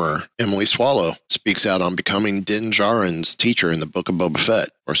 the armorer, Emily Swallow, speaks out on becoming Din Djarin's teacher in the Book of Boba Fett.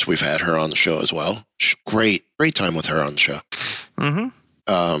 Of course, we've had her on the show as well. Great time with her on the show.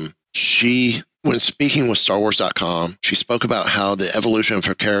 Mm-hmm. She, when speaking with StarWars.com, she spoke about how the evolution of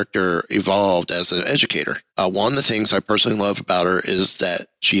her character evolved as an educator. One of the things I personally love about her is that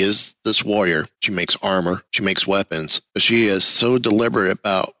she is this warrior. She makes armor. She makes weapons. But she is so deliberate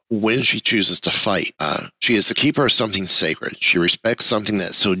about when she chooses to fight. She is the keeper of something sacred. She respects something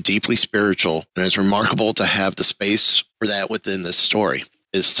that's so deeply spiritual, and it's remarkable to have the space for that within this story.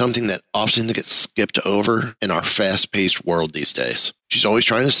 Is something that often gets skipped over in our fast-paced world these days. She's always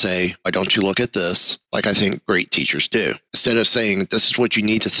trying to say, why don't you look at this, like I think great teachers do. Instead of saying, this is what you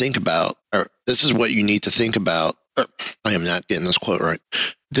need to think about, or this is what you need to think about. I am not getting this quote right.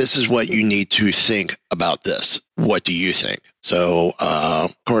 This is what you need to think about this. What do you think? So,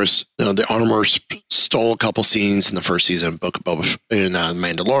 of course, the armor stole a couple scenes in the first season of Book of Boba in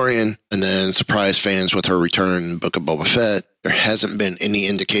Mandalorian, and then surprised fans with her return in Book of Boba Fett. There hasn't been any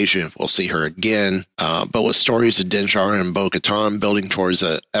indication if we'll see her again. But with stories of Din Djarin and Bo-Katan building towards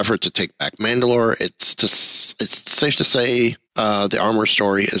an effort to take back Mandalore, it's safe to say the armor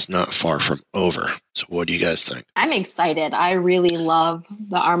story is not far from over. So what do you guys think? I'm excited. I really love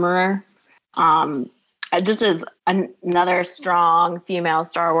the armorer. This is another strong female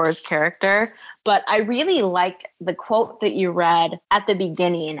Star Wars character. But I really like the quote that you read at the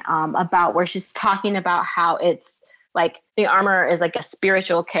beginning about where she's talking about how it's like the armorer is like a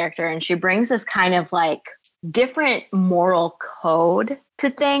spiritual character, and she brings this kind of like different moral code to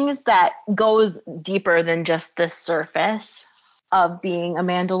things that goes deeper than just the surface of being a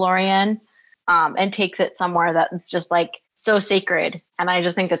Mandalorian, and takes it somewhere that's just like so sacred. And I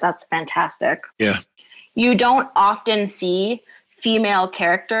just think that that's fantastic. Yeah. You don't often see female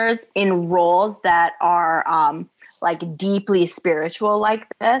characters in roles that are like deeply spiritual like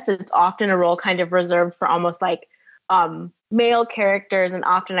this. It's often a role kind of reserved for almost like male characters, and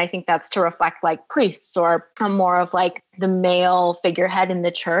often I think that's to reflect like priests or more of like the male figurehead in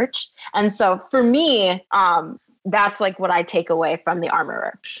the church. And so for me, that's like what I take away from the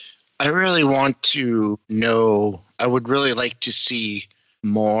armorer. I really want to know, I would really like to see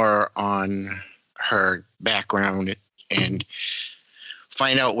more on her background and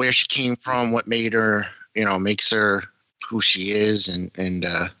find out where she came from, what made her, makes her who she is, and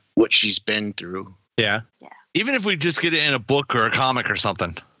what she's been through. Yeah. Even if we just get it in a book or a comic or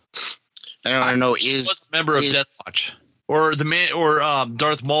something. I don't know. She was a member of Death Watch or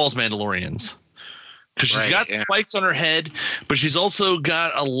Darth Maul's Mandalorians. Because she's got spikes on her head, but she's also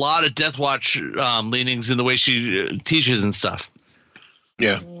got a lot of Death Watch leanings in the way she teaches and stuff.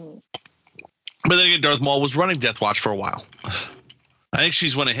 Yeah. But then again, Darth Maul was running Death Watch for a while. I think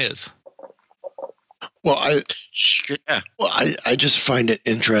she's one of his. Well, I just find it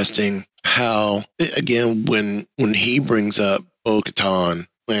interesting how, again, when he brings up Bo-Katan,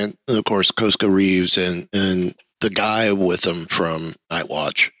 and of course Koska Reeves and the guy with him from Night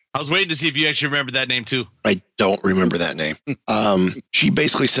Watch. I was waiting to see if you actually remember that name too. I don't remember that name. She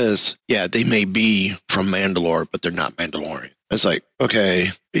basically says, yeah, they may be from Mandalore, but they're not Mandalorian. It's like, okay,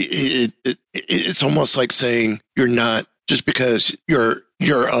 it's almost like saying you're not, just because you're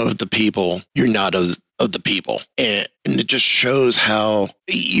of the people, you're not of the people. And it just shows how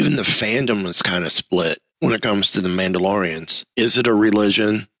even the fandom is kind of split when it comes to the Mandalorians. Is it a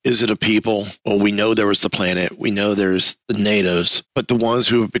religion? Is it a people? Well, we know there was the planet. We know there's the natives. But the ones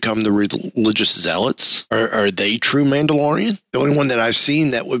who have become the religious zealots, are they true Mandalorian? The only one that I've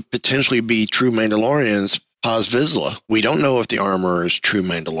seen that would potentially be true Mandalorian is Paz Vizsla. We don't know if the armorer is true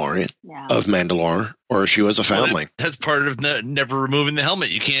Mandalorian of Mandalore, or if she was a foundling. That's part of never removing the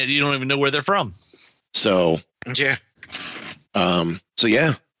helmet. You don't even know where they're from. So yeah. So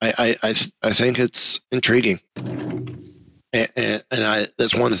yeah, I think it's intriguing, and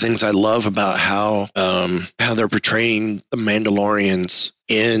that's one of the things I love about how they're portraying the Mandalorians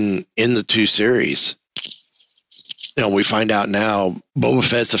in the two series. We find out now Boba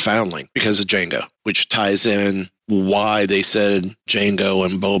Fett's a foundling because of Jango, which ties in why they said Jango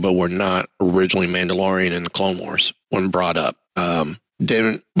and Boba were not originally Mandalorian in the Clone Wars when brought up.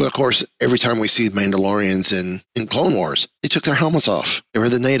 Then, of course, every time we see Mandalorians in Clone Wars, they took their helmets off. They were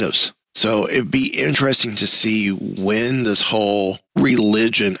the natives. So it'd be interesting to see when this whole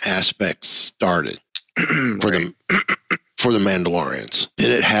religion aspect started for for the Mandalorians? Did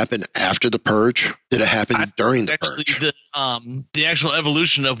it happen after the Purge? Did it happen during the Purge? The actual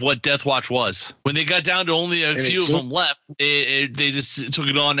evolution of what Death Watch was. When they got down to only a few of them left, they just took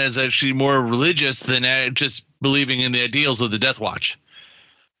it on as actually more religious than just believing in the ideals of the Death Watch.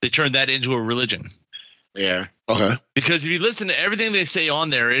 They turned that into a religion. Yeah. Okay. Because if you listen to everything they say on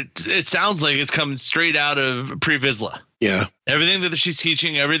there, it sounds like it's coming straight out of Pre Vizsla. Yeah. Everything that she's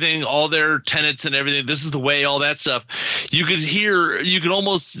teaching, everything, all their tenets and everything. This is the way, all that stuff. You could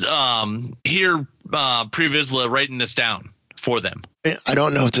almost hear Pre Vizsla writing this down for them. I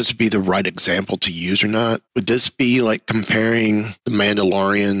don't know if this would be the right example to use or not. Would this be like comparing the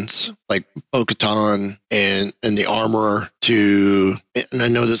Mandalorians, like Bo-Katan and the Armorer to, and I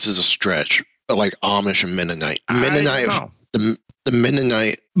know this is a stretch, but like Amish and Mennonite. The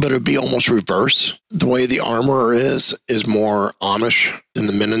Mennonite, but it'd be almost reverse. The way the Armorer is more Amish than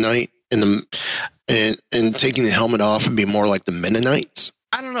the Mennonite, and taking the helmet off would be more like the Mennonites.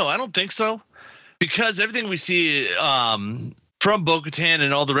 I don't know. I don't think so, because everything we see from Bo-Katan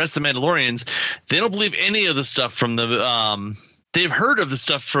and all the rest of the Mandalorians, they don't believe any of the stuff from the. They've heard of the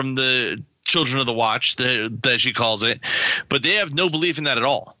stuff from the Children of the Watch, that she calls it, but they have no belief in that at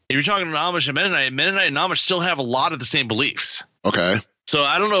all. If you're talking about Amish and Mennonite and Amish still have a lot of the same beliefs. Okay. So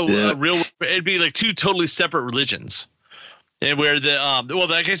I don't know. It'd be like two totally separate religions. And where the well,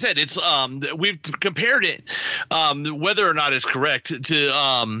 like I said, it's we've compared it whether or not it's correct to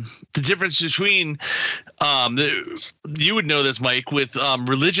the difference between you would know this, Mike, with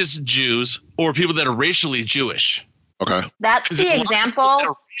religious Jews or people that are racially Jewish. Okay. That's the example. That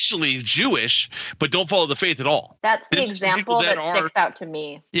are racially Jewish, but don't follow the faith at all. That's the example that sticks out to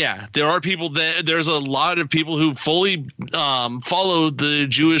me. Yeah, there's a lot of people who fully follow the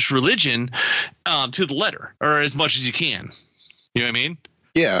Jewish religion to the letter, or as much as you can. You know what I mean?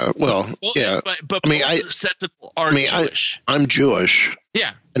 Yeah. Well, yeah. But I mean, Jewish. I'm Jewish.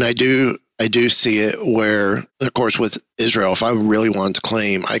 Yeah. And I do see it where, of course, with Israel, if I really wanted to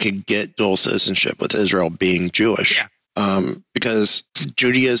claim, I could get dual citizenship with Israel being Jewish. Yeah. Because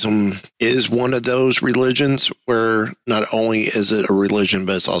Judaism is one of those religions where not only is it a religion,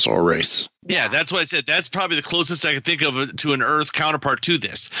 but it's also a race. Yeah, that's what I said. That's probably the closest I could think of to an Earth counterpart to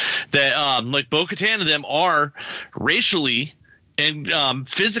this. That like Bo-Katan and them are racially and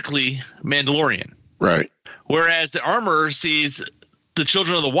physically Mandalorian. Right. Whereas the Armorer sees the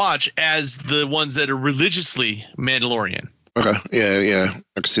Children of the Watch as the ones that are religiously Mandalorian. Okay. Yeah.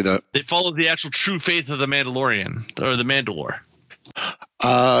 I can see that. They follow the actual true faith of the Mandalorian or the Mandalore.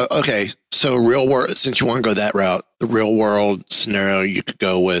 Okay. So real world, since you want to go that route, the real world scenario you could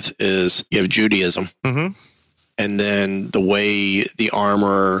go with is you have Judaism. Mm-hmm. And then the way the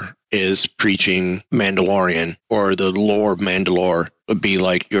Armorer is preaching Mandalorian or the lore of Mandalore would be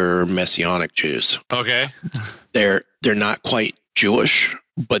like your Messianic Jews. Okay. They're not quite Jewish,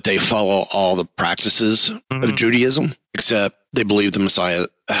 but they follow all the practices of Judaism, except they believe the Messiah.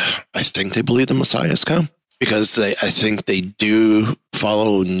 I think they believe the Messiah has come because I think they do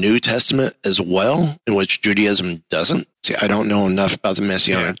follow New Testament as well, in which Judaism doesn't. See, I don't know enough about the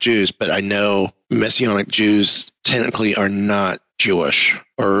Messianic Jews, but I know Messianic Jews technically are not Jewish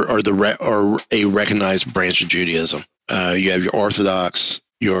or a recognized branch of Judaism. You have your Orthodox,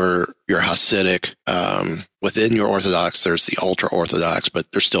 your Hasidic. Within your Orthodox, there's the ultra Orthodox,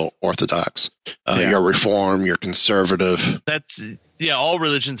 but they're still Orthodox. Your Reform, your Conservative. That's all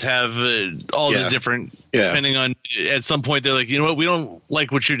religions have all the different. Depending on, at some point they're like, you know what, we don't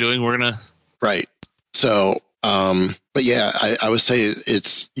like what you're doing. We're gonna right. So, but yeah, I would say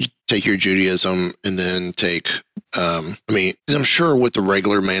it's you take your Judaism and then take. I mean, I'm sure with the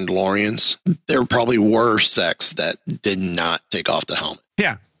regular Mandalorians, there probably were sects that did not take off the helmet.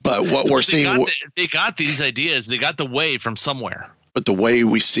 Yeah. But what we're seeing... They got these ideas. They got the way from somewhere. But the way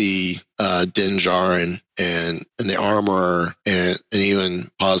we see Din Djarin and the Armorer and even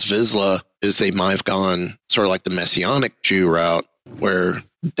Paz Vizsla is they might have gone sort of like the Messianic Jew route where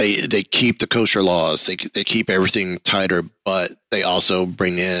they keep the kosher laws. They keep everything tighter, but they also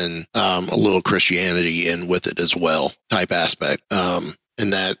bring in a little Christianity in with it as well type aspect. And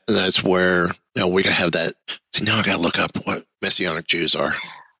that's where we can have that. See, now I got to look up what Messianic Jews are.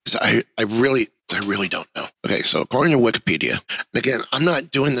 I really don't know. Okay, so according to Wikipedia, and again, I'm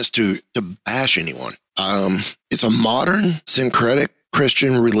not doing this to bash anyone. It's a modern syncretic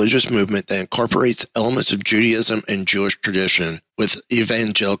Christian religious movement that incorporates elements of Judaism and Jewish tradition with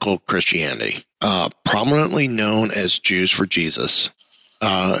evangelical Christianity. Prominently known as Jews for Jesus.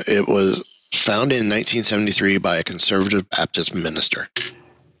 It was founded in 1973 by a conservative Baptist minister.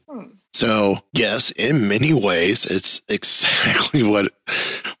 So, yes, in many ways, it's exactly what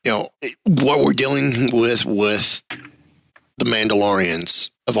we're dealing with the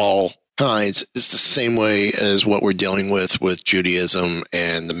Mandalorians of all kinds is the same way as what we're dealing with Judaism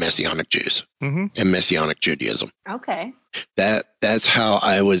and the Messianic Jews and Messianic Judaism. Okay. That's how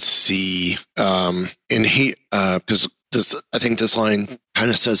I would see, because I think this line kind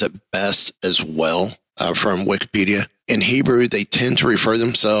of says it best as well from Wikipedia. In Hebrew, they tend to refer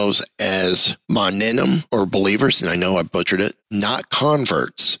themselves as Ma'anim, or believers, and I know I butchered it, not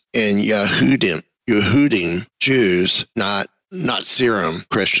converts, and Yehudim Jews, not Serum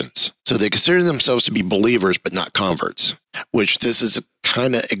Christians. So they consider themselves to be believers, but not converts, which this is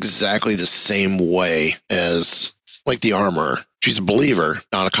kind of exactly the same way as like the armorer. She's a believer,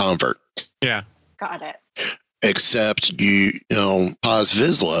 not a convert. Yeah. Got it. Except, Paz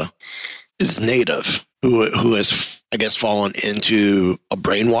Vizsla is native, who has, I guess, fallen into a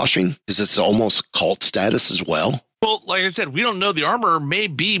brainwashing. Is this almost cult status as well? Well, like I said, we don't know. The armorer may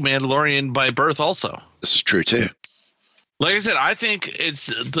be Mandalorian by birth also. This is true, too. Like I said, I think it's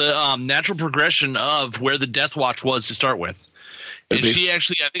the natural progression of where the Death Watch was to start with. And she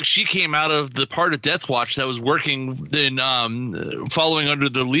actually, I think she came out of the part of Death Watch that was working in following under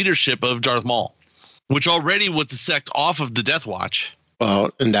the leadership of Darth Maul, which already was a sect off of the Death Watch.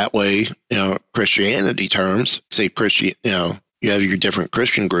 Well, in that way, Christianity terms, say you have your different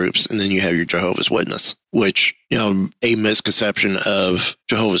Christian groups, and then you have your Jehovah's Witness, which, a misconception of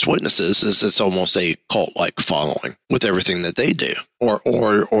Jehovah's Witnesses is it's almost a cult-like following with everything that they do, or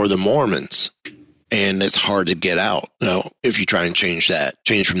the Mormons. And it's hard to get out, if you try and change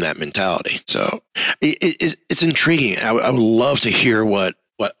from that mentality. So it's intriguing. I would love to hear what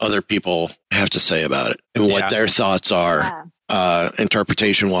other people have to say about it and what their thoughts are,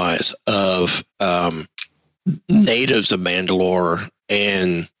 interpretation-wise, of natives of Mandalore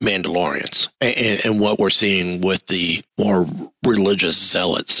and Mandalorians, and what we're seeing with the more religious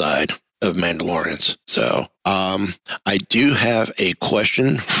zealot side of Mandalorians. So I do have a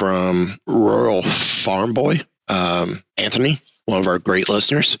question from Rural Farm Boy, Anthony, one of our great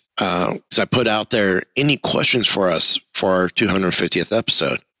listeners. So I put out there any questions for us for our 250th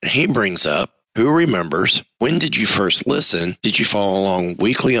episode. And he brings up, who remembers, when did you first listen? Did you follow along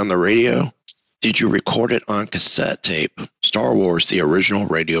weekly on the radio? Did you record it on cassette tape? Star Wars, the original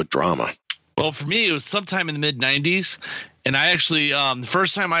radio drama. Well, for me, it was sometime in the mid-'90s. And I actually, the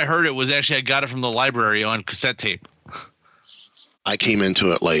first time I heard it was actually I got it from the library on cassette tape. I came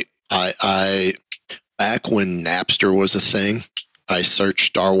into it late. I back when Napster was a thing, I searched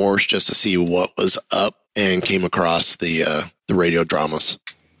Star Wars just to see what was up and came across the radio dramas.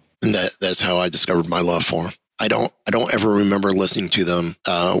 And that's how I discovered my love for them. I don't ever remember listening to them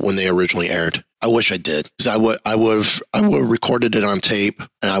when they originally aired. I wish I did, because I would have recorded it on tape,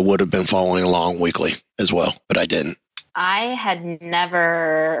 and I would have been following along weekly as well, but I didn't. I had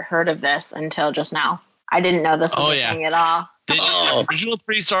never heard of this until just now. I didn't know this was a thing at all. The original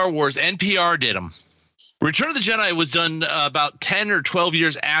 3 Star Wars, NPR did them. Return of the Jedi was done about 10 or 12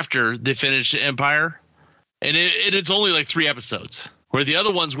 years after they finished Empire, and it's only like 3 episodes, where the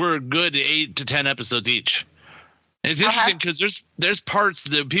other ones were a good 8 to 10 episodes each. And it's interesting because there's parts,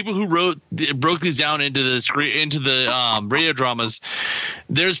 the people who broke these down into the radio dramas.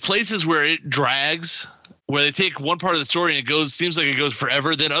 There's places where it drags, where they take one part of the story and seems like it goes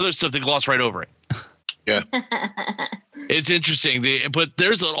forever. Then other stuff they gloss right over it. Yeah, it's interesting. But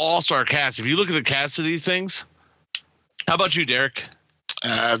there's an all-star cast. If you look at the cast of these things, how about you, Derek?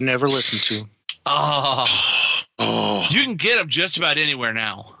 I've never listened to. You can get them just about anywhere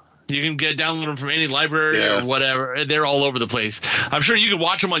now. You can download them from any library or whatever. They're all over the place. I'm sure you can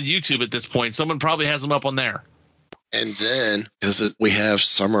watch them on YouTube at this point. Someone probably has them up on there. And then, because we have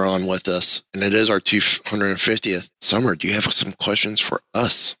Summer on with us, and it is our 250th. Summer, do you have some questions for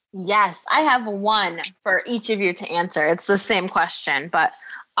us? Yes, I have one for each of you to answer. It's the same question, but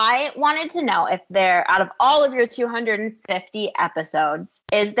I wanted to know if out of all of your 250 episodes,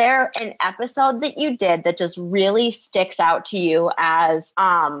 is there an episode that you did that just really sticks out to you as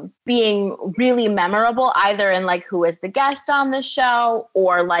being really memorable, either in like who is the guest on the show,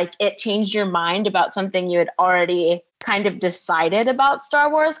 or like it changed your mind about something you had already kind of decided about Star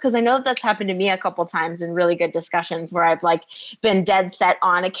Wars? Because I know that's happened to me a couple times in really good discussions where I've like been dead set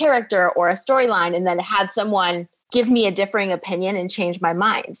on a character or a storyline and then had someone give me a differing opinion and change my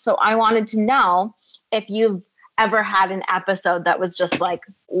mind. So I wanted to know if you've ever had an episode that was just like,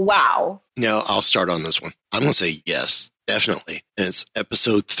 wow. No, I'll start on this one. I'm going to say yes, definitely. And it's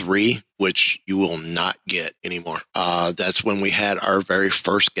episode 3, which you will not get anymore. That's when we had our very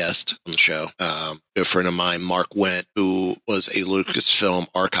first guest on the show. A good friend of mine, Mark Wendt, who was a Lucasfilm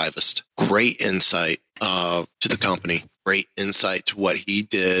archivist. Great insight to the company. Great insight to what he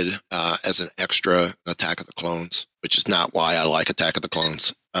did as an extra in Attack of the Clones. which is not why I like Attack of the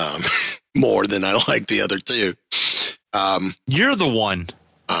Clones more than I like the other two. You're the one.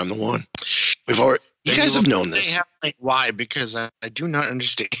 I'm the one. You guys have known this. Why? Because I do not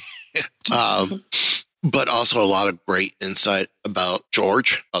understand. But also a lot of great insight about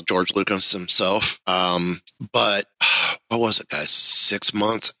George Lucas himself. But what was it, guys? 6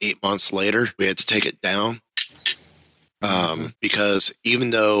 months, 8 months later, we had to take it down. Because even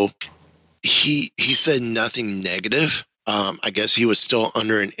though he said nothing negative, I guess he was still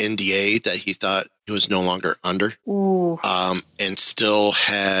under an NDA that he thought he was no longer under. Ooh. And still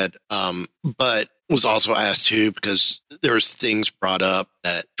had, but was also asked to, because there's things brought up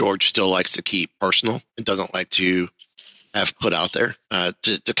that George still likes to keep personal and doesn't like to have put out there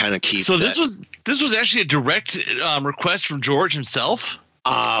to kind of keep. So this was actually a direct request from George himself.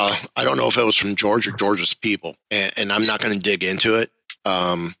 I don't know if it was from George or George's people, and I'm not going to dig into it.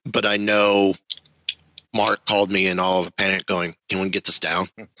 But I know Mark called me in all of a panic going, "Can we get this down?"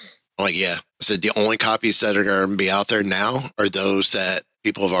 I'm like, "Yeah." I said, "The only copies that are going to be out there now are those that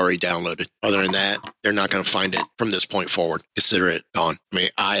people have already downloaded. Other than that, they're not going to find it from this point forward. Consider it gone." I mean,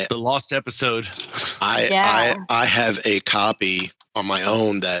 the lost episode. I have a copy on my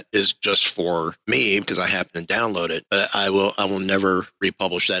own that is just for me because I happen to download it, but I will never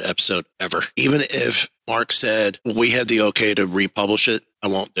republish that episode ever. Even if Mark said we had the okay to republish it, I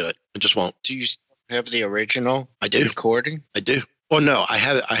won't do it. I just won't. Do you still have the original? I do. Recording? I do. Well, no, I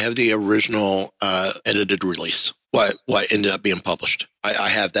have the original edited release. What ended up being published. I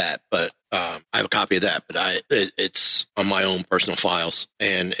have that, but I have a copy of that, but it's on my own personal files,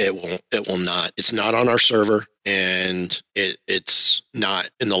 and it will not. It's not on our server, and it's not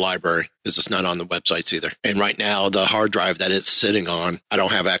in the library because it's not on the websites either. And right now, the hard drive that it's sitting on, I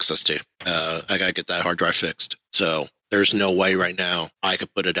don't have access to. I gotta get that hard drive fixed. So there's no way right now I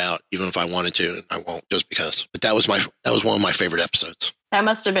could put it out, even if I wanted to, and I won't, just because. But that was one of my favorite episodes. That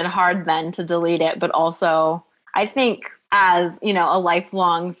must have been hard then to delete it, but also I think as, a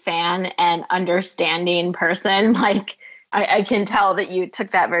lifelong fan and understanding person, like I can tell that you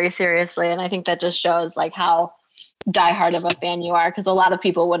took that very seriously. And I think that just shows like how diehard of a fan you are, because a lot of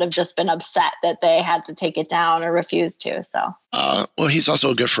people would have just been upset that they had to take it down or refuse to. So, well, he's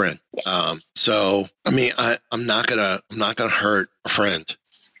also a good friend. Yeah. So, I mean, I'm not gonna hurt a friend.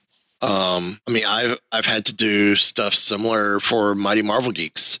 I mean, I've had to do stuff similar for Mighty Marvel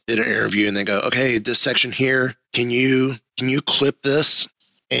Geeks. Did an interview and they go, "Okay, this section here, can you clip this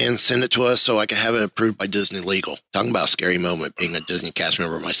and send it to us so I can have it approved by Disney Legal?" Talking about a scary moment, being a Disney cast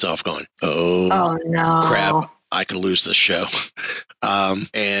member myself, going, "Oh no, crap, I could lose this show."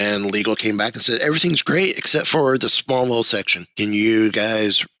 And Legal came back and said, "Everything's great except for the small little section. Can you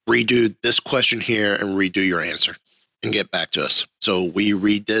guys redo this question here and redo your answer and get back to us?" So we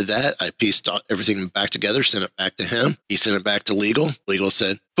redid that. I pieced everything back together, sent it back to him. He sent it back to Legal. Legal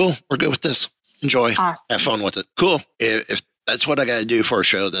said, "Cool, we're good with this. Enjoy. Awesome. Have fun with it." Cool. If that's what I got to do for a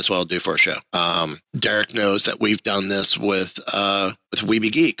show, that's what I'll do for a show. Derek knows that we've done this with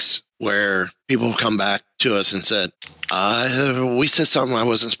Weeby Geeks, where people have come back to us and said, "We said something I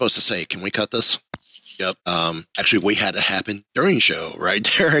wasn't supposed to say. Can we cut this?" Yep. Actually, we had it happen during the show, right,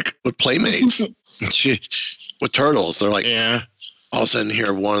 Derek? With Playmates. With Turtles. They're like, yeah. All of a sudden hear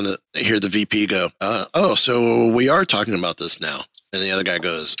the VP go, "Oh, so we are talking about this now." And the other guy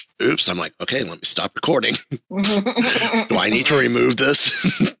goes, "Oops." I'm like, "Okay, let me stop recording." "Do I need to remove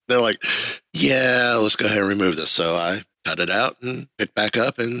this?" They're like, "Yeah, let's go ahead and remove this." So I cut it out and picked back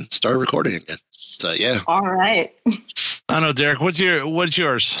up and started recording again. So yeah. All right. I don't know, Derek. What's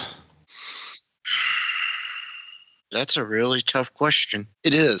yours? That's a really tough question.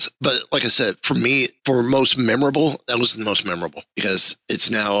 It is. But like I said, for me, for most memorable, that was the most memorable because it's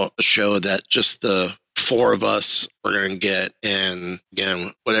now a show that just the four of us are going to get. And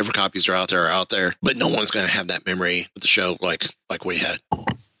again, whatever copies are out there, but no one's going to have that memory of the show like we had.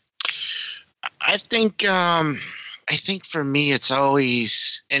 I think for me, it's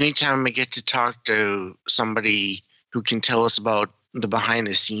always anytime I get to talk to somebody who can tell us about the behind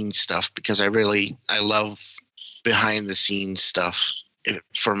the scenes stuff, because I love behind the scenes stuff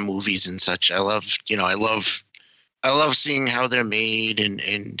for movies and such. I love seeing how they're made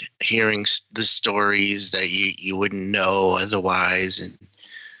and hearing the stories that you wouldn't know otherwise. And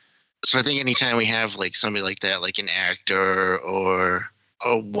so I think anytime we have like somebody like that, like an actor or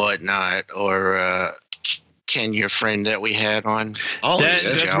whatnot, or Ken, your friend that we had on.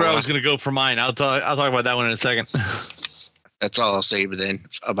 That's where I was going to go for mine. I'll talk about that one in a second. That's all I'll say then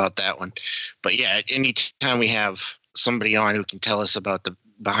about that one. But yeah, anytime we have somebody on who can tell us about the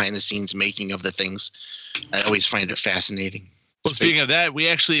behind the scenes making of the things, I always find it fascinating. Well, speaking of that, we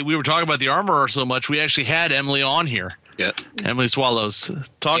were talking about the Armorer so much, we actually had Emily on here. Yeah. Emily Swallows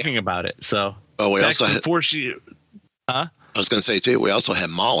talking about it. So, we also had, before she, I was going to say too, we also had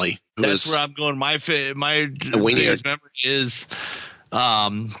Molly. That's where I'm going. My biggest memory is,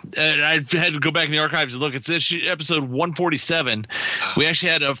 and I had to go back in the archives and look. It's episode 147. We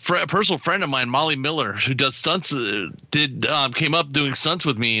actually had a personal friend of mine, Molly Miller, who does stunts. Came up doing stunts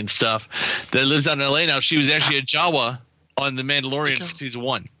with me and stuff. That lives out in LA now. She was actually a Jawa on The Mandalorian for season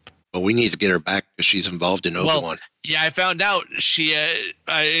 1. Well, we need to get her back because she's involved in Obi-Wan. Well, yeah, I found out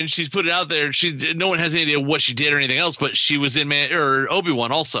and she's put it out there. No one has any idea what she did or anything else, but she was in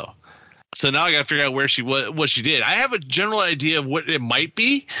Obi-Wan also. So now I got to figure out what she did. I have a general idea of what it might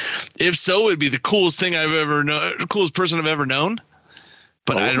be. If so, it'd be the coolest thing coolest person I've ever known.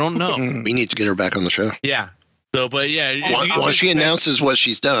 But I don't know. We need to get her back on the show. Yeah. So, but yeah. Once she announces what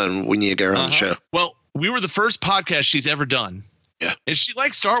she's done, we need to get her on the show. Well, we were the first podcast she's ever done. Yeah. And she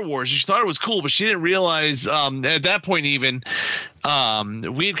liked Star Wars. She thought it was cool, but she didn't realize at that point even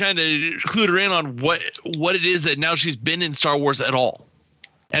we had kind of clued her in on what it is that now she's been in Star Wars at all.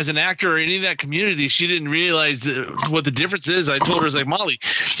 As an actor or any of that community, she didn't realize what the difference is. I told her, I was like, Molly,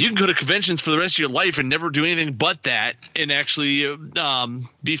 you can go to conventions for the rest of your life and never do anything but that and actually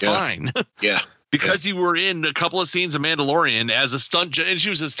be fine. Yeah. Because you were in a couple of scenes of Mandalorian as a stunt, and she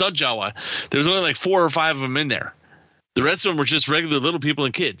was a stunt Jawa. There was only like 4 or 5 of them in there. The rest of them were just regular little people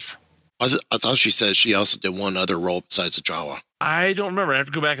and kids. I thought she said she also did one other role besides the Jawa. I don't remember. I have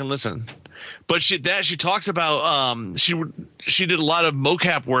to go back and listen. But she talks about she did a lot of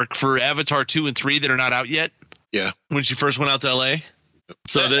mocap work for Avatar 2 and 3 that are not out yet. Yeah. When she first went out to LA.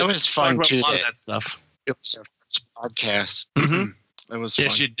 So that was fun too. A lot of that stuff. It was our first podcast. Mm-hmm. That was fun.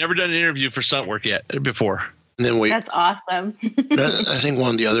 She'd never done an interview for stunt work before. And then that's awesome. I think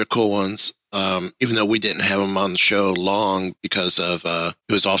one of the other cool ones, even though we didn't have him on the show long because of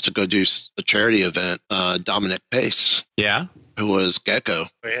he was off to go do a charity event, Dominic Pace. Yeah. Who was Gecko.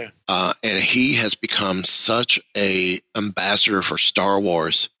 Oh, yeah. And he has become such a ambassador for Star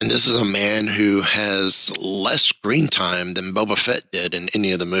Wars. And this is a man who has less screen time than Boba Fett did in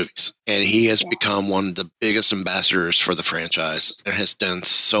any of the movies. And he has become one of the biggest ambassadors for the franchise and has done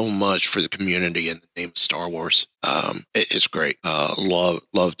so much for the community in the name of Star Wars. It's great.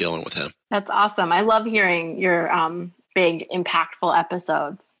 Love dealing with him. That's awesome. I love hearing your big impactful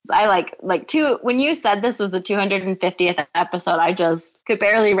episodes. I like when you said this was the 250th episode, I just could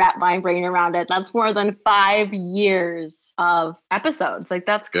barely wrap my brain around it. That's more than 5 years of episodes. Like,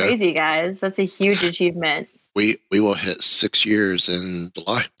 that's crazy, guys. That's a huge achievement. We will hit 6 years in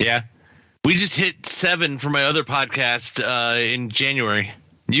July. Yeah. We just hit 7 for my other podcast in January.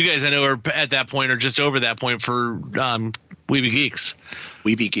 You guys, I know, are at that point or just over that point for Weeby Geeks.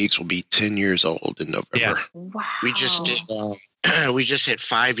 Weeby Geeks will be 10 years old in November. Yeah. Wow. We just did. We just hit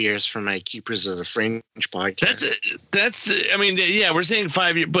 5 years for my Keepers of the Fringe podcast. That's. I mean, yeah, we're saying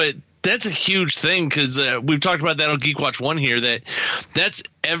 5 years, but that's a huge thing because we've talked about that on Geek Watch 1 here. That's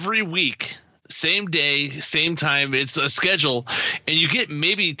every week, same day, same time. It's a schedule, and you get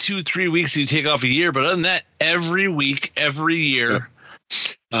maybe 2-3 weeks you take off a year, but other than that, every week, every year,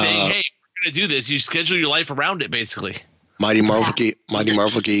 saying, "Hey, we're going to do this." You schedule your life around it, basically. Mighty Marvel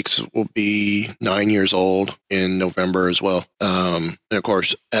Geeks will be 9 years old in November as well. And of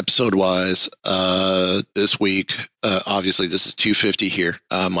course, episode-wise, this week, obviously this is 250 here.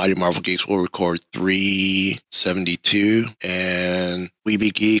 Mighty Marvel Geeks will record 372, and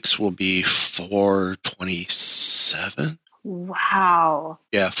Weeby Geeks will be 427. Wow.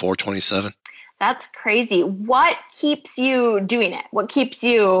 Yeah, 427. That's crazy. What keeps you doing it? What keeps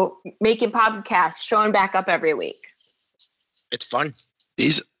you making podcasts, showing back up every week? It's fun.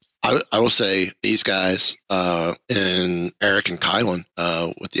 I will say these guys, and Eric and Kylan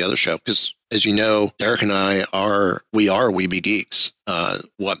with the other show, because as you know, Derek and I are Weeby Geeks.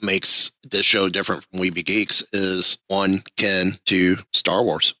 What makes this show different from Weeby Geeks is 1, Ken, 2, Star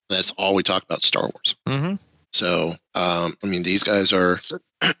Wars. That's all we talk about, Star Wars. Mm-hmm. So, I mean, these guys are.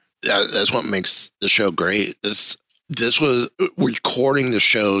 That's what makes the show great. This was recording the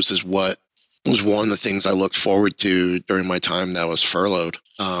shows is what was one of the things I looked forward to during my time that I was furloughed.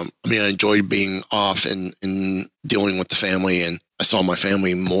 I mean, I enjoyed being off and dealing with the family, and I saw my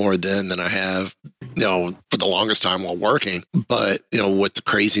family more then than I have, for the longest time while working. But, with the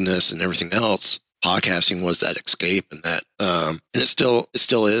craziness and everything else, podcasting was that escape, and that, and it still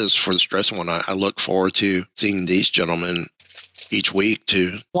is for the stress one. I look forward to seeing these gentlemen each week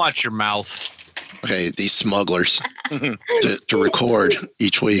to watch your mouth. Okay, these smugglers to record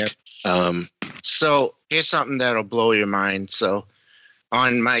each week. Yep. So here's something that'll blow your mind. So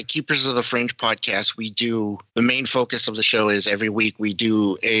on my Keepers of the Fringe podcast, we do, the main focus of the show is every week we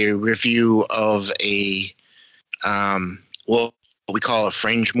do a review of a, what we call a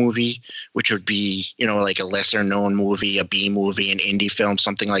fringe movie, which would be, like a lesser known movie, a B movie, an indie film,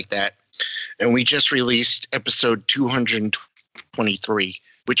 something like that. And we just released episode 223,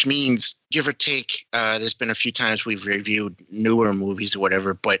 which means, give or take, there's been a few times we've reviewed newer movies or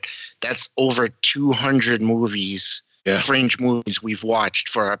whatever, but that's over 200 movies, fringe movies we've watched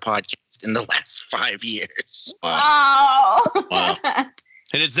for our podcast in the last 5 years. Wow.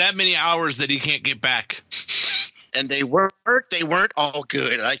 And it's that many hours that he can't get back. And they weren't all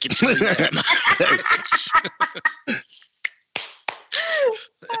good, I can tell you that.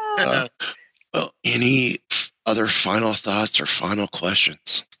 Well, any other final thoughts or final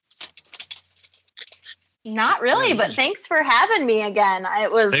questions? Not really, but thanks for having me again.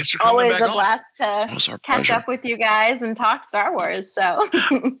 It was always a blast to catch up with you guys and talk Star Wars. So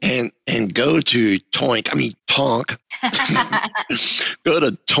and go to Tonk. Go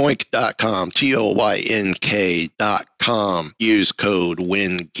to toynk.com, TOYNK.com. Use code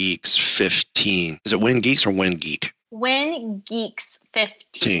WINGEEKS15. Is it WinGeeks or WinGeek?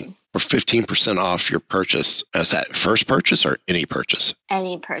 WinGeeks15. For 15% off your purchase. Is that first purchase or any purchase?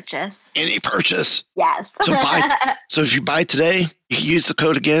 Any purchase. Any purchase? Yes. So if you buy today, you can use the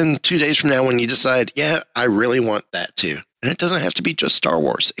code again 2 days from now when you decide, I really want that too. And it doesn't have to be just Star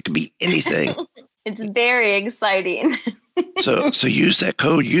Wars. It could be anything. It's very exciting. So use that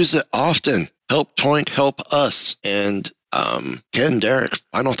code. Use it often. Help Toynk, help us. And Ken, Derek,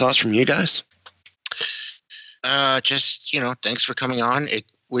 final thoughts from you guys? Just, thanks for coming on.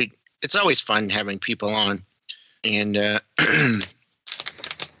 It's always fun having people on, and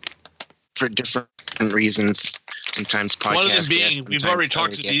for different reasons. Sometimes podcasts. One of them being, I've already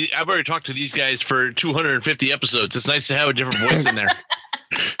talked to these guys for 250 episodes. It's nice to have a different voice in there.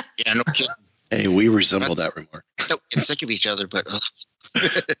 Yeah, no kidding. Hey, we resemble that remark. Get sick of each other, but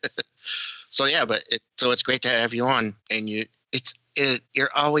so it's great to have you on, and you're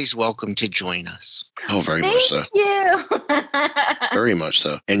always welcome to join us. Oh, very much so. Thank you. Very much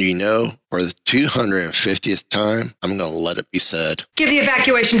so. And for the 250th time, I'm going to let it be said. Give the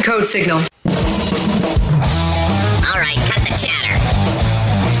evacuation code signal. All right, cut the chatter.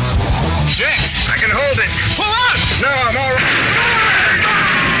 Jet, I can hold it. Pull out! No, I'm all right.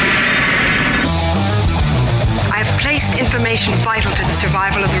 I have placed information vital to the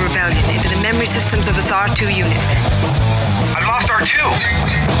survival of the rebellion into the memory systems of this R2 unit. I've lost R2.